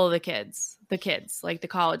 it's full of the kids, like the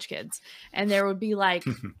college kids. And there would be like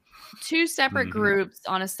two separate groups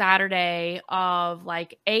on a Saturday of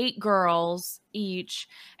like 8 girls each.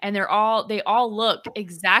 And they all look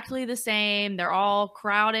exactly the same. They're all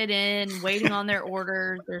crowded in, waiting on their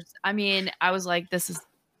orders. I was like, this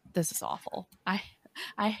is awful. I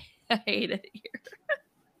hate it here.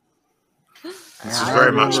 This is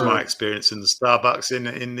very much my experience in the Starbucks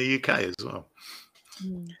in the UK as well.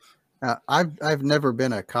 I've never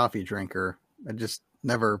been a coffee drinker. I just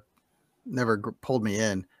never pulled me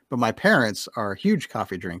in. But my parents are huge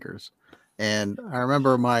coffee drinkers, and I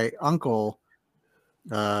remember my uncle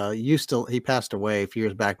he passed away a few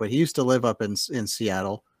years back, but he used to live up in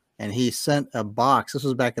Seattle, and he sent a box. This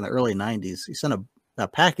was back in the early 90s. He sent a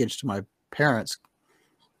package to my parents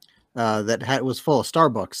that was full of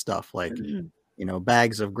Starbucks stuff, like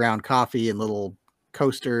bags of ground coffee and little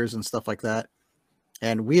coasters and stuff like that.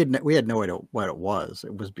 And we had no idea what it was.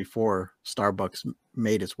 It was before Starbucks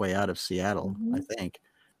made its way out of Seattle, I think.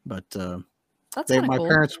 But my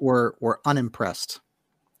parents were unimpressed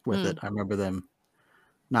with it. I remember them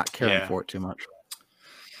not caring for it too much.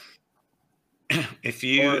 If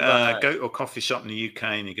you go to a coffee shop in the UK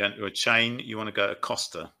and you go into a chain, you want to go to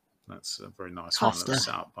Costa. That's a very nice one that was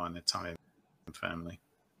set up by an Italian family.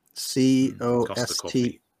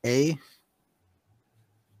 Costa.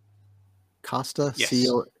 Costa? Yes.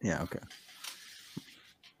 Yeah, okay.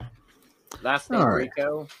 Last name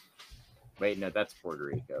Rico. Wait, no, that's Puerto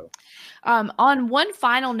Rico. On one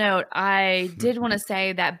final note, I did want to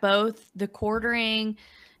say that both the Quartering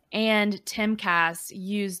and Timcast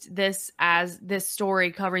used this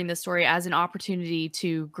story, covering this story, as an opportunity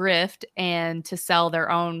to grift and to sell their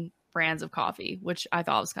own brands of coffee, which I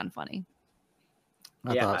thought was kind of funny.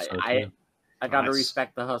 I got to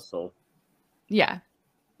respect the hustle. Yeah,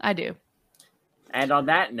 I do. And on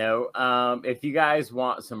that note, if you guys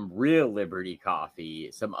want some real Liberty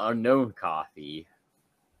coffee, some unknown coffee,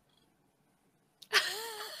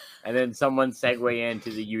 and then someone segue into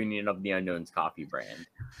the Union of the Unknowns coffee brand.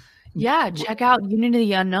 Yeah, check out Union of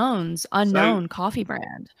the Unknown coffee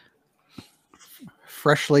brand.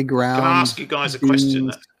 Freshly ground. Can I ask you guys a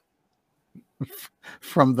question?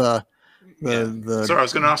 From the Sorry, I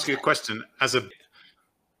was going to ask you a question.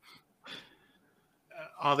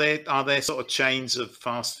 Are there sort of chains of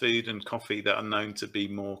fast food and coffee that are known to be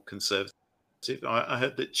more conservative? I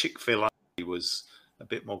heard that Chick-fil-A was a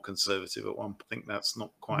bit more conservative at one point. I think that's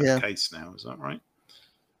not quite the case now. Is that right?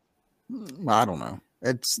 I don't know.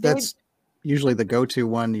 That's usually the go-to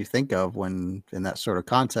one you think of when in that sort of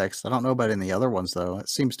context. I don't know about any other ones though. It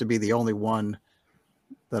seems to be the only one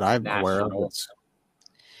that I'm aware of.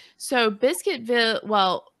 So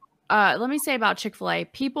Biscuitville, let me say about Chick-fil-A,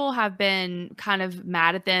 people have been kind of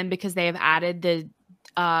mad at them because they have added the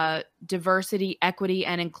diversity, equity,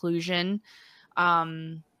 and inclusion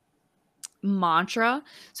mantra.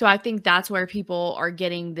 So I think that's where people are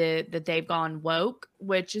getting that they've gone woke,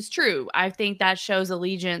 which is true. I think that shows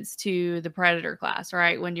allegiance to the predator class,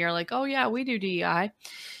 right? When you're like, oh yeah, we do DEI.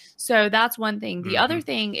 So that's one thing. The other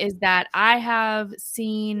thing is that I have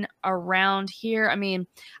seen around here, I mean,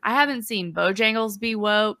 I haven't seen Bojangles be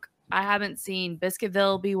woke. I haven't seen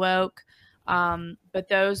Biscuitville be woke. But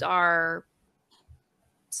those are,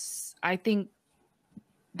 I think,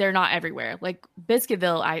 they're not everywhere. Like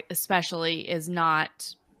Biscuitville, especially is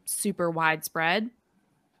not super widespread,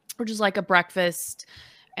 which is like a breakfast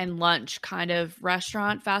and lunch kind of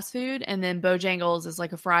restaurant, fast food. And then Bojangles is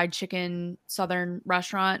like a fried chicken Southern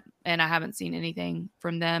restaurant. And I haven't seen anything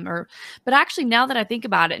from them but actually now that I think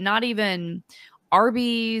about it, not even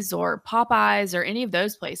Arby's or Popeyes or any of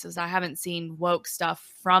those places, I haven't seen woke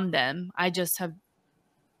stuff from them. I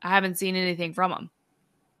haven't seen anything from them.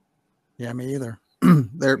 Yeah, me either.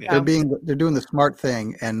 They're doing the smart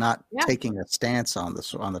thing and not taking a stance on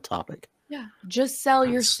the topic. Yeah, just sell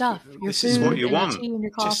your stuff. This is what you want.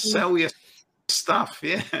 Just sell your stuff.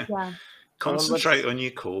 Yeah. Concentrate on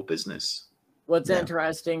your core business. What's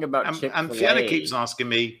interesting about Chick-fil-A? And Fiona keeps asking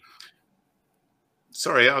me.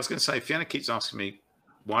 Sorry, I was going to say, Fiona keeps asking me,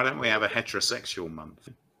 why don't we have a heterosexual month?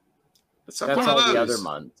 That's all the other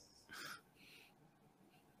months.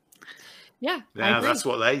 Yeah, that's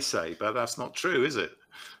what they say, but that's not true, is it?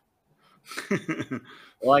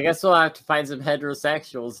 Well, I guess we'll have to find some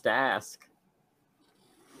heterosexuals to ask.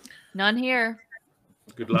 None here.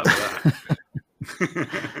 Good luck with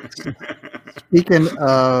that. Speaking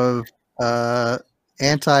of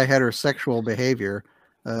anti-heterosexual behavior,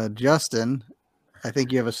 Justin, I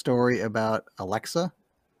think you have a story about Alexa.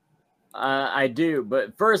 I do,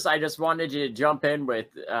 but first I just wanted to jump in with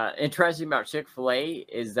interesting about Chick-fil-A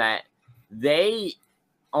is that they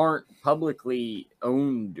aren't publicly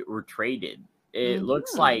owned or traded. It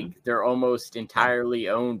looks like they're almost entirely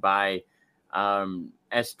owned by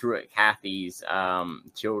Esther Kathy's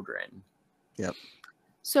children. Yep.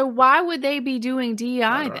 So why would they be doing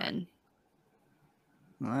DEI then?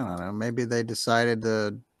 I don't know. Maybe they decided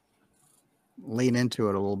to lean into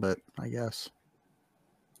it a little bit, I guess.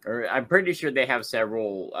 Or I'm pretty sure they have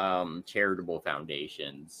several charitable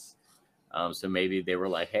foundations. So maybe they were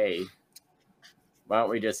like, hey, why don't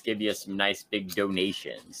we just give you some nice big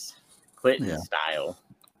donations, Clinton style?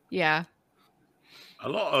 Yeah. A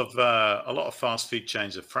lot of fast food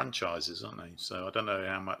chains are franchises, aren't they? So I don't know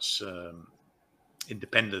how much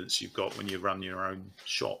independence you've got when you run your own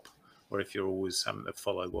shop, or if you're always having to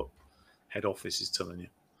follow what head office is telling you.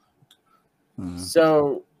 Mm-hmm.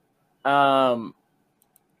 So,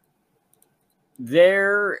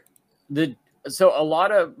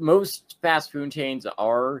 most fast food chains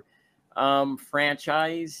are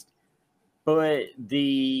franchised, but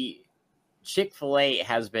the Chick-fil-A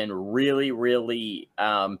has been really, really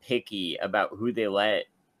picky about who they let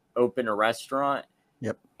open a restaurant.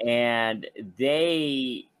 Yep. And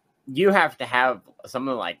you have to have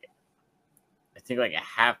something like, I think like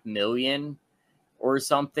 $500,000 or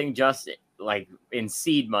something, just like in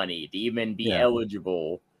seed money to even be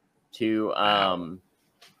eligible to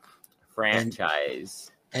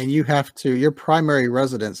franchise. And you have to, your primary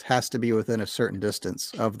residence has to be within a certain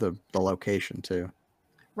distance of the location too.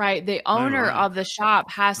 Right. The owner of the shop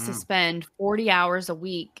has to spend 40 hours a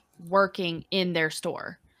week working in their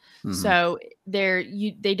store. Mm-hmm. So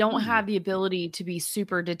they don't have the ability to be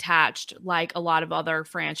super detached like a lot of other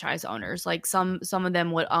franchise owners. Like some of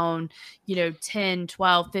them would own, 10,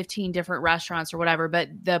 12, 15 different restaurants or whatever. But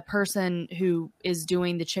the person who is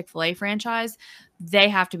doing the Chick-fil-A franchise, they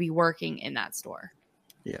have to be working in that store.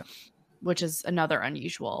 Yeah. Which is another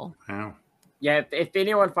unusual. Wow. Yeah, if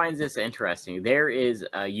anyone finds this interesting, there is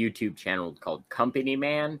a YouTube channel called Company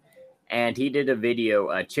Man, and he did a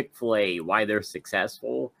video, Chick-fil-A, why they're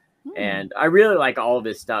successful. And I really like all of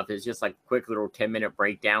this stuff. It's just like quick little 10-minute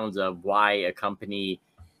breakdowns of why a company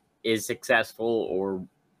is successful or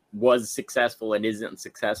was successful and isn't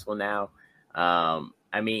successful now. I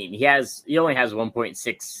mean, he only has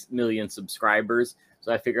 1.6 million subscribers,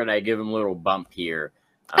 so I figured I'd give him a little bump here.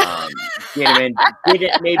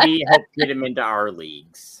 Maybe help get him into our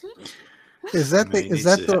leagues. We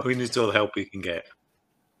need all the help we can get.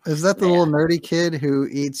 Is that the little nerdy kid who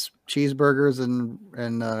eats cheeseburgers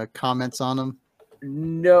and comments on them?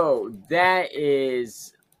 No, that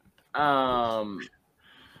is oh,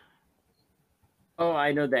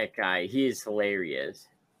 I know that guy. He is hilarious.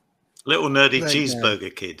 Little nerdy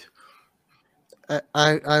cheeseburger kid.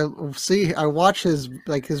 I watch his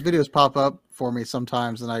videos pop up for me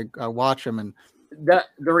sometimes, and I watch him, and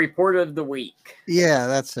the report of the week. Yeah,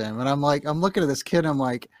 that's him. And I'm looking at this kid, and I'm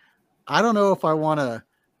like, I don't know if I want to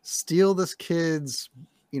steal this kid's,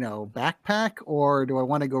 backpack, or do I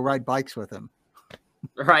want to go ride bikes with him?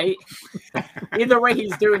 Right? Either way,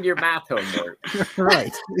 he's doing your math homework.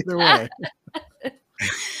 Right. Either way.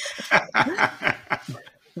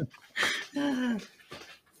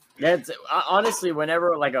 That's honestly,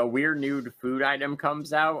 whenever like a weird new food item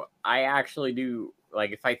comes out, I actually do,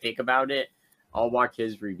 like, if I think about it, I'll watch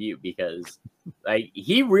his review, because like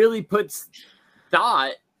he really puts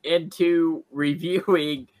thought into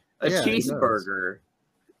reviewing a cheeseburger.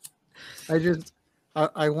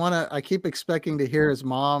 I keep expecting to hear his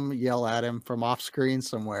mom yell at him from off screen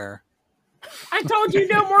somewhere. I told you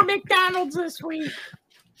no more McDonald's this week.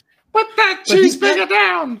 Put that cheeseburger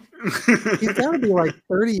down. He's got to be like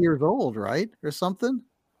 30 years old, right? Or something.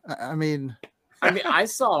 I mean, I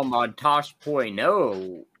saw him on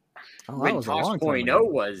Tosh.0 when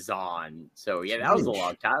Tosh.0 was on. So yeah, that was a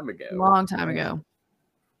long time ago. Long time ago.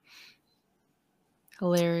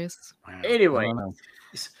 Hilarious. Wow. Anyway,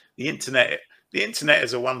 the internet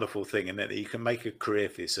is a wonderful thing, in that you can make a career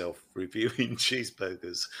for yourself reviewing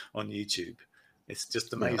cheeseburgers on YouTube. It's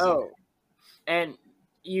just amazing. Oh, and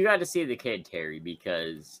you got to see the kid, Terry,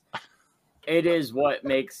 because it is what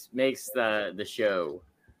makes the show.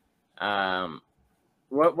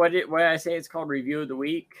 What did I say? It's called Review of the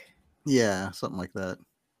Week. Yeah, something like that.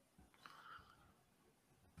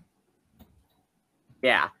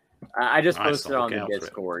 Yeah, I just posted on the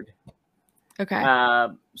Discord. Okay.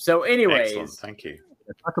 So, anyways, excellent. Thank you.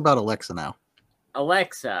 Let's talk about Alexa now.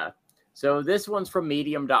 Alexa. So this one's from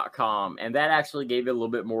Medium.com, and that actually gave it a little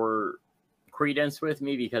bit more credence with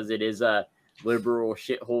me, because it is a liberal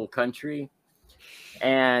shithole country.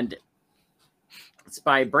 And it's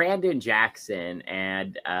by Brandon Jackson.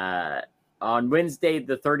 And on Wednesday,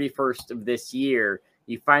 the 31st of this year,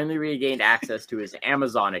 he finally regained access to his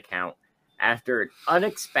Amazon account after an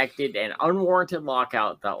unexpected and unwarranted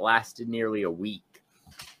lockout that lasted nearly a week.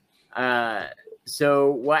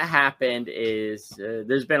 So what happened is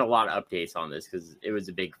there's been a lot of updates on this, because it was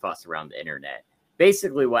a big fuss around the internet.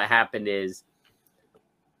 Basically, what happened is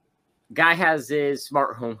guy has his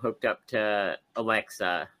smart home hooked up to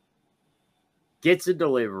Alexa, gets a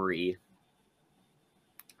delivery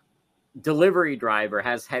driver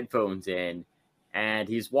has headphones in, and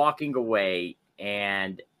he's walking away,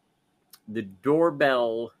 and the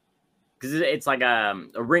doorbell, because it's like a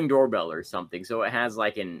Ring doorbell or something, so it has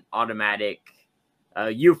like an automatic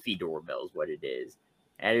Eufy doorbell is what it is,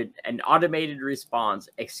 and an automated response,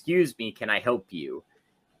 "Excuse me, can I help you?"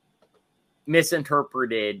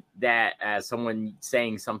 misinterpreted that as someone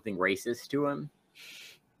saying something racist to him.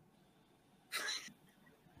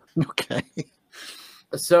 Okay.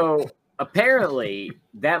 So apparently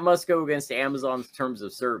that must go against Amazon's terms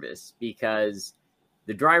of service, because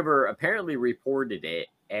the driver apparently reported it,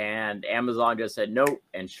 and Amazon just said nope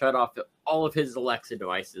and shut off all of his Alexa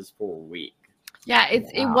devices for a week. Yeah,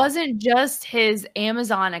 it wasn't just his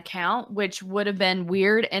Amazon account, which would have been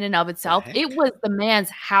weird in and of itself. It was the man's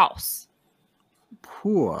house.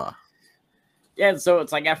 Poor. Yeah, and so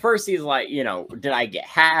it's like, at first he's like, did I get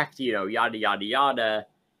hacked? Yada, yada, yada.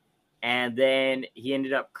 And then he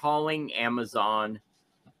ended up calling Amazon,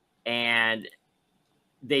 and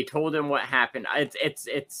they told him what happened.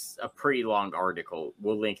 It's a pretty long article.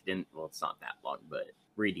 We'll link it in. Well, it's not that long, but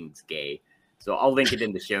reading's gay. So I'll link it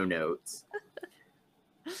in the show notes.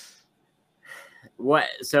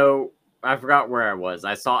 So I forgot where I was.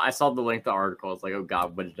 I saw the link to the article. I was like, oh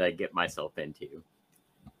God, what did I get myself into?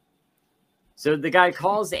 So the guy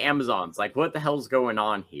calls Amazon's like, what the hell's going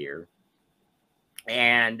on here?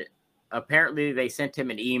 And apparently they sent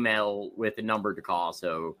him an email with a number to call.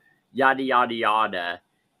 So yada, yada, yada.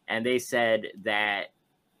 And they said that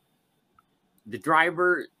the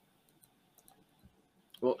driver,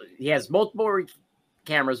 well, he has multiple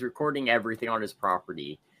cameras recording everything on his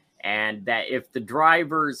property. And that if the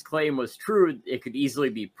driver's claim was true, it could easily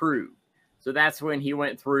be proved. So that's when he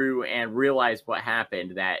went through and realized what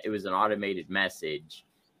happened, that it was an automated message.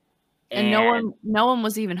 And no one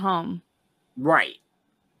was even home. Right.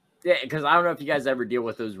 Yeah, because I don't know if you guys ever deal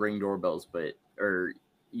with those Ring doorbells, or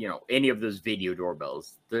any of those video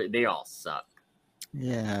doorbells. They all suck.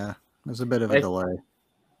 Yeah, there's a bit of a delay.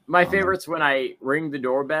 My favorite's when I ring the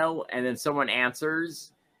doorbell and then someone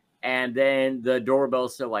answers, and then the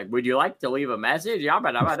doorbell's still like, would you like to leave a message?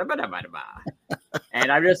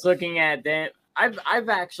 And I'm just looking at them. I've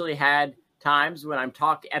actually had times when I'm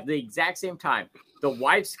talking at the exact same time. The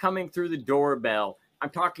wife's coming through the doorbell.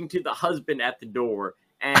 I'm talking to the husband at the door,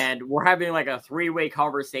 and we're having like a 3-way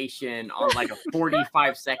conversation on like a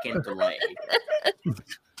 45-second delay.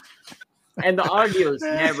 And the audio is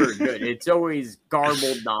never good. It's always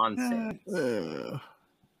garbled nonsense.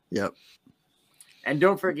 Yep. And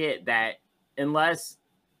don't forget that unless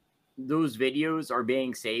those videos are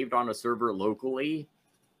being saved on a server locally,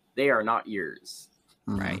 they are not yours.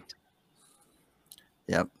 Right.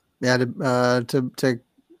 Yep. Yeah. To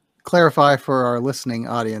clarify for our listening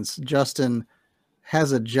audience, Justin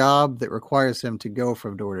has a job that requires him to go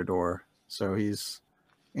from door to door, so he's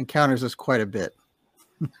encounters this quite a bit.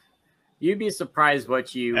 You'd be surprised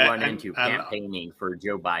what you run into campaigning for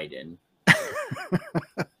Joe Biden.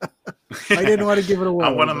 I didn't want to give it away.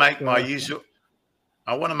 I want to make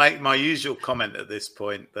my usual comment at this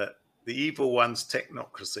point that the evil one's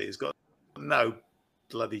technocracy has got no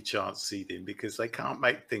bloody chance seeding because they can't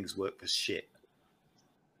make things work for shit.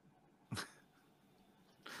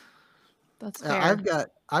 That's fair. I've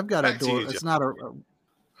got Back a door. you, It's not a.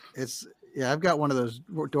 It's I've got one of those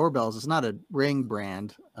doorbells. It's not a Ring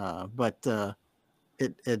brand, but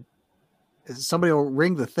it somebody will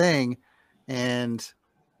ring the thing, and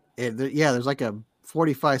there's like a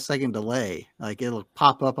 45-second delay. Like it'll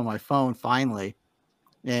pop up on my phone finally,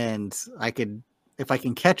 and if I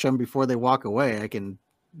can catch them before they walk away, I can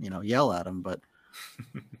yell at them. But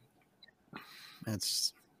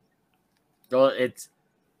it's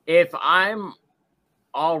if I'm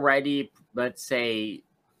already, let's say,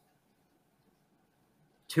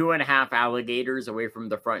 2.5 alligators away from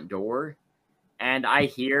the front door, and I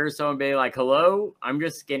hear someone be like, hello, I'm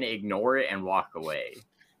just going to ignore it and walk away.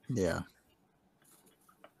 Yeah.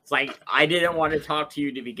 It's like, I didn't want to talk to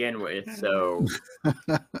you to begin with, so.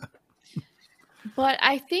 But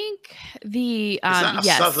I think the, is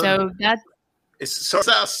that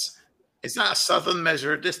a southern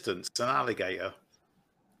measure of distance, an alligator?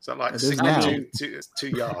 Is that like 2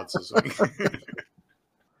 yards or something?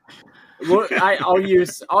 Well, I'll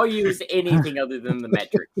use anything other than the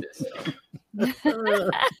metric system.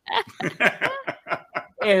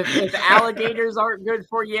 If alligators aren't good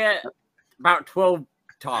for you, about 12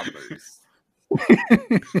 toddlers.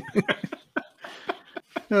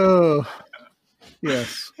 Oh,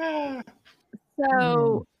 yes.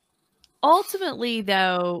 So ultimately,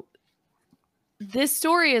 though, this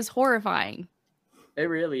story is horrifying. It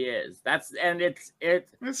really is. It's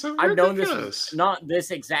so I've known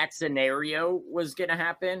this exact scenario was gonna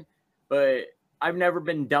happen, but I've never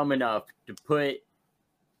been dumb enough to put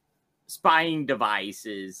spying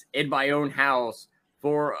devices in my own house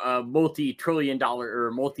for a multi-trillion-dollar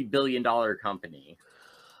or multi-billion-dollar company.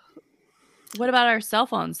 What about our cell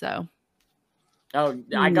phones, though? Oh,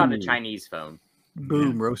 I got a Chinese phone.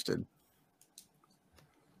 Boom, roasted.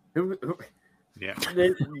 Who Yeah.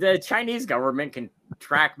 The Chinese government can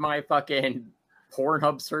track my fucking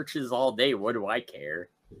Pornhub searches all day. What do I care?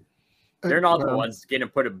 They're not the ones going to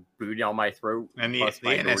put a boot on my throat. And the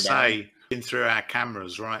NSA in through our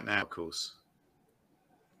cameras right now, of course.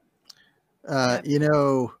 The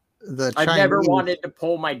Chinese... I've never wanted to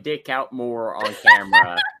pull my dick out more on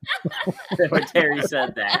camera. When Terry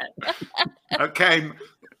said that. Okay,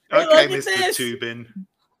 Mr. Tubin.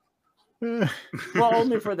 Well,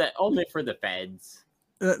 only for the feds.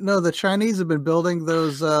 No, the Chinese have been building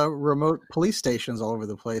those remote police stations all over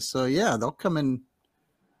the place. So yeah, they'll come and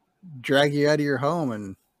drag you out of your home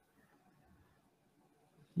and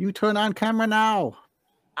you turn on camera now.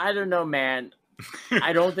 I don't know, man.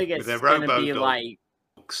 I don't think it's going to be like.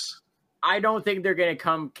 I don't think they're going to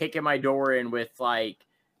come kicking my door in with like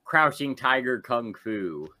Crouching Tiger Kung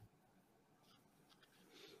Fu.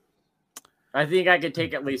 I think I could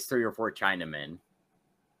take at least 3 or 4 Chinamen.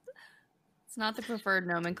 It's not the preferred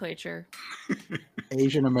nomenclature.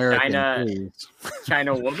 Asian American, please.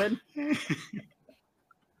 China woman?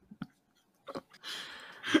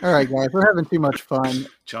 All right, guys, we're having too much fun.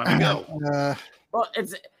 China girl. Well,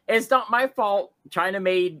 it's not my fault China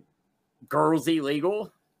made girls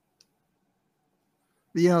illegal.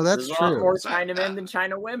 That's true. There's a lot more Chinamen than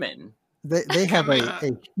China women. They have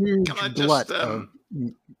a huge glut of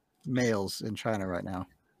males in China right now.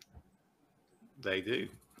 They do.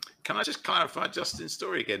 Can I just clarify Justin's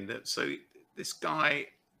story again? So this guy,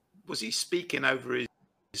 was he speaking over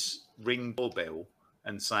his Ring doorbell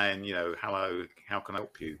and saying, hello, how can I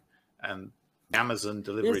help you? And the Amazon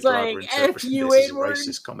delivery driver interpreted this as a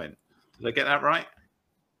racist comment. Did I get that right?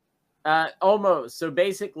 Almost. So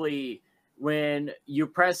basically, when you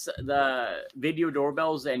press the video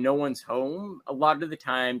doorbells and no one's home, a lot of the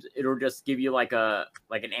times it'll just give you like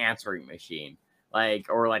an answering machine,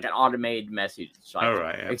 or like an automated message. Like, all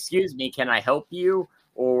right. Yeah. Excuse me, can I help you?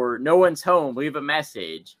 Or no one's home, leave a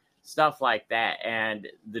message, stuff like that. And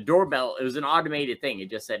the doorbell, it was an automated thing. It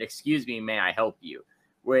just said, excuse me, may I help you?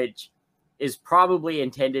 Which is probably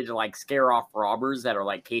intended to like scare off robbers that are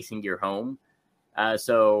like casing your home.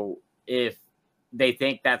 So if they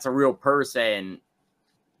think that's a real person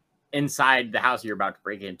inside the house you're about to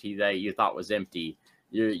break into that you thought was empty,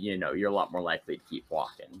 you're a lot more likely to keep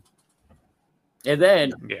walking. And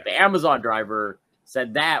then the Amazon driver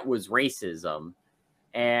said that was racism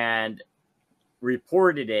and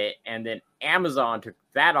reported it. And then Amazon took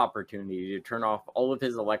that opportunity to turn off all of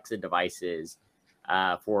his Alexa devices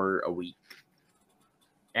for a week.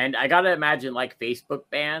 And I got to imagine like Facebook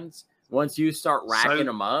bans, once you start racking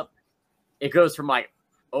them up, it goes from like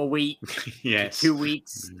a week to 2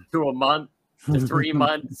 weeks to a month to 3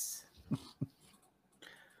 months.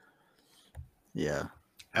 Yeah.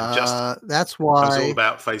 And that's why it's all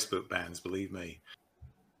about Facebook bans, believe me.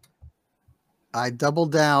 I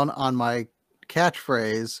doubled down on my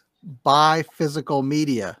catchphrase, buy physical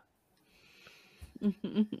media.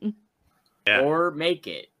 Or make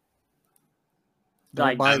it.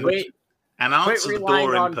 Don't buy wait. And answer the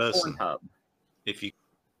door in person. Pornhub. If you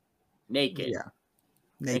naked. Yeah.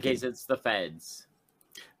 Naked. In case it's the feds.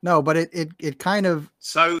 No, but it kind of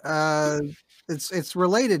it's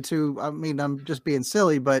related to, I mean, I'm just being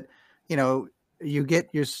silly, but you get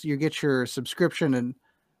your subscription and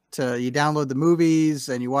you download the movies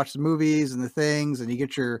and you watch the movies and the things, and you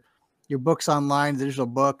get your books online, the digital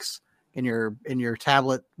books in your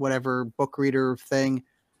tablet, whatever book reader thing.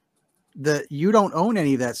 You don't own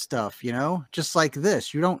any of that stuff, just like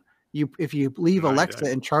this. If you leave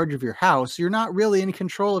Alexa in charge of your house, you're not really in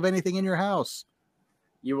control of anything in your house.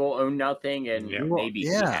 You will own nothing and maybe be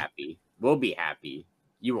happy. We'll be happy.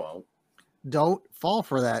 You won't. Don't fall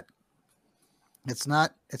for that. It's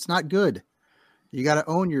not good. You got to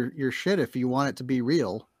own your shit if you want it to be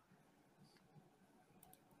real.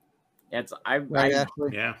 To our movie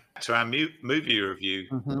review.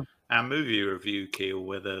 Mm-hmm. Our movie review, Keel,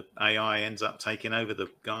 where the AI ends up taking over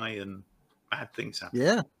the guy and bad things happen.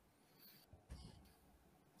 Yeah.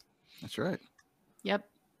 That's right. Yep.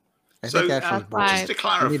 So just to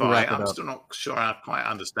clarify, I'm still not sure I quite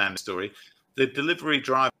understand the story. The delivery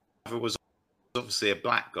driver was obviously a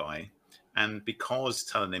black guy, and because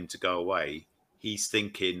telling him to go away, he's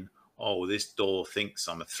thinking, oh, this door thinks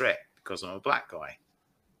I'm a threat because I'm a black guy.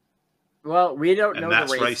 Well, we don't know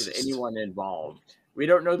the race of anyone involved. We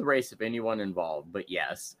don't know the race of anyone involved, but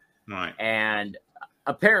yes. Right. And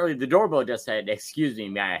apparently the doorbell just said, "Excuse me,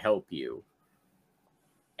 may I help you?"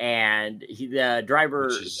 And the driver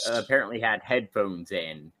apparently had headphones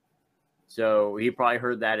in. So he probably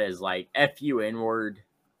heard that as like F you N-word.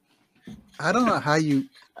 I don't know how you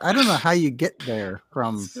get there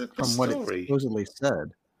from what it supposedly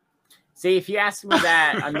said. See, if you ask me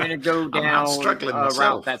that, I'm going to go down a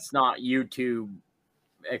route that's not YouTube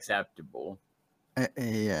acceptable.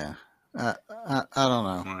 Yeah. I don't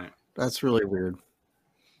know. Right. That's really weird.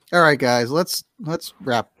 All right, guys, let's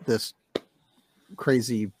wrap this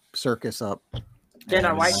crazy circus up. Can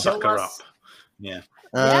I white pill us? Up. Yeah.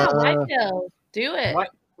 White pill. Do it.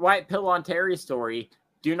 White pill on Terry's story.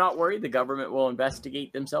 Do not worry, the government will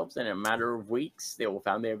investigate themselves, and in a matter of weeks, they will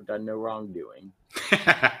find they have done no wrongdoing.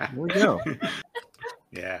 There we go.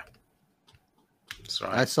 Yeah. That's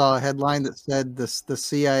right. I saw a headline that said the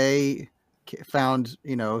CIA found,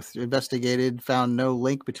 investigated, found no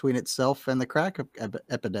link between itself and the crack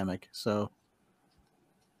epidemic. So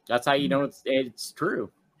that's how you know it's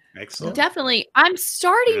true. Excellent. Definitely. I'm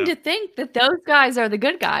starting to think that those guys are the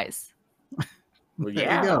good guys. Well,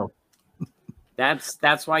 there you go.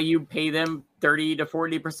 That's why you pay them 30 to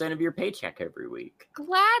 40% of your paycheck every week.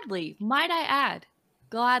 Gladly, might I add.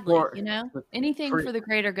 Gladly, anything for the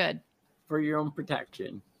greater good. For your own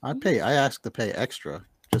protection. I ask to pay extra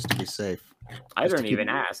just to be safe. I don't even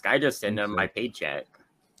ask. I just send them my paycheck.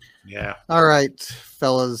 Yeah. All right,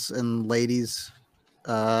 fellas and ladies.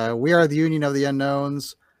 We are the Union of the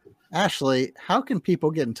Unknowns. Ashley, how can people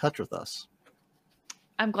get in touch with us?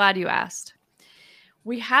 I'm glad you asked.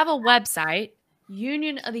 We have a website,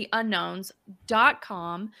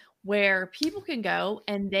 unionoftheunknowns.com, where people can go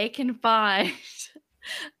and they can find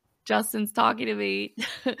Justin's talking to me.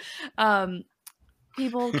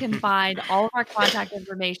 People can find all of our contact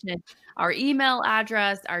information, our email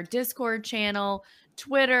address, our Discord channel,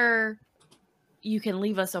 Twitter. You can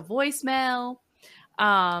leave us a voicemail,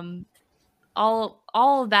 all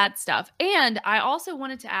of that stuff. And I also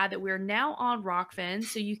wanted to add that we're now on Rockfin,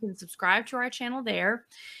 so you can subscribe to our channel there.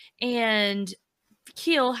 And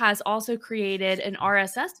Keel has also created an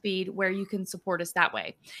RSS feed where you can support us that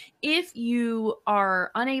way. If you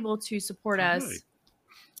are unable to support us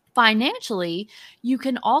Financially, you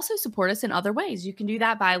can also support us in other ways. You can do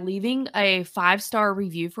that by leaving a 5-star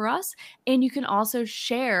review for us, and you can also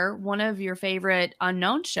share one of your favorite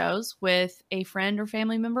unknown shows with a friend or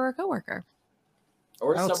family member or coworker.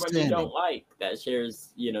 Or someone you don't like that shares,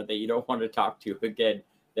 that you don't want to talk to, again,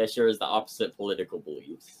 that shares the opposite political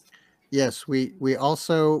beliefs. Yes, we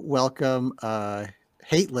also welcome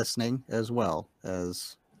hate listening as well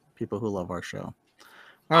as people who love our show.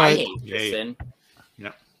 All right. I hate listen.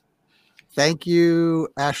 Yeah. Thank you,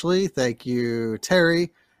 Ashley. Thank you,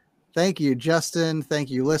 Terry. Thank you, Justin. Thank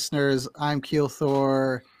you, listeners. I'm Keel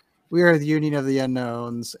Thor. We are the Union of the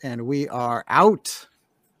Unknowns, and we are out.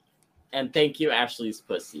 And thank you, Ashley's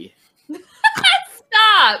pussy.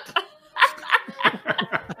 Stop!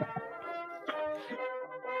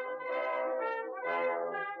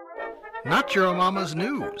 Not Your Mama's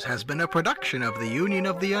News has been a production of the Union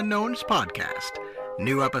of the Unknowns podcast.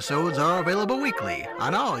 New episodes are available weekly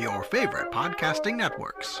on all your favorite podcasting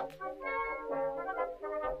networks.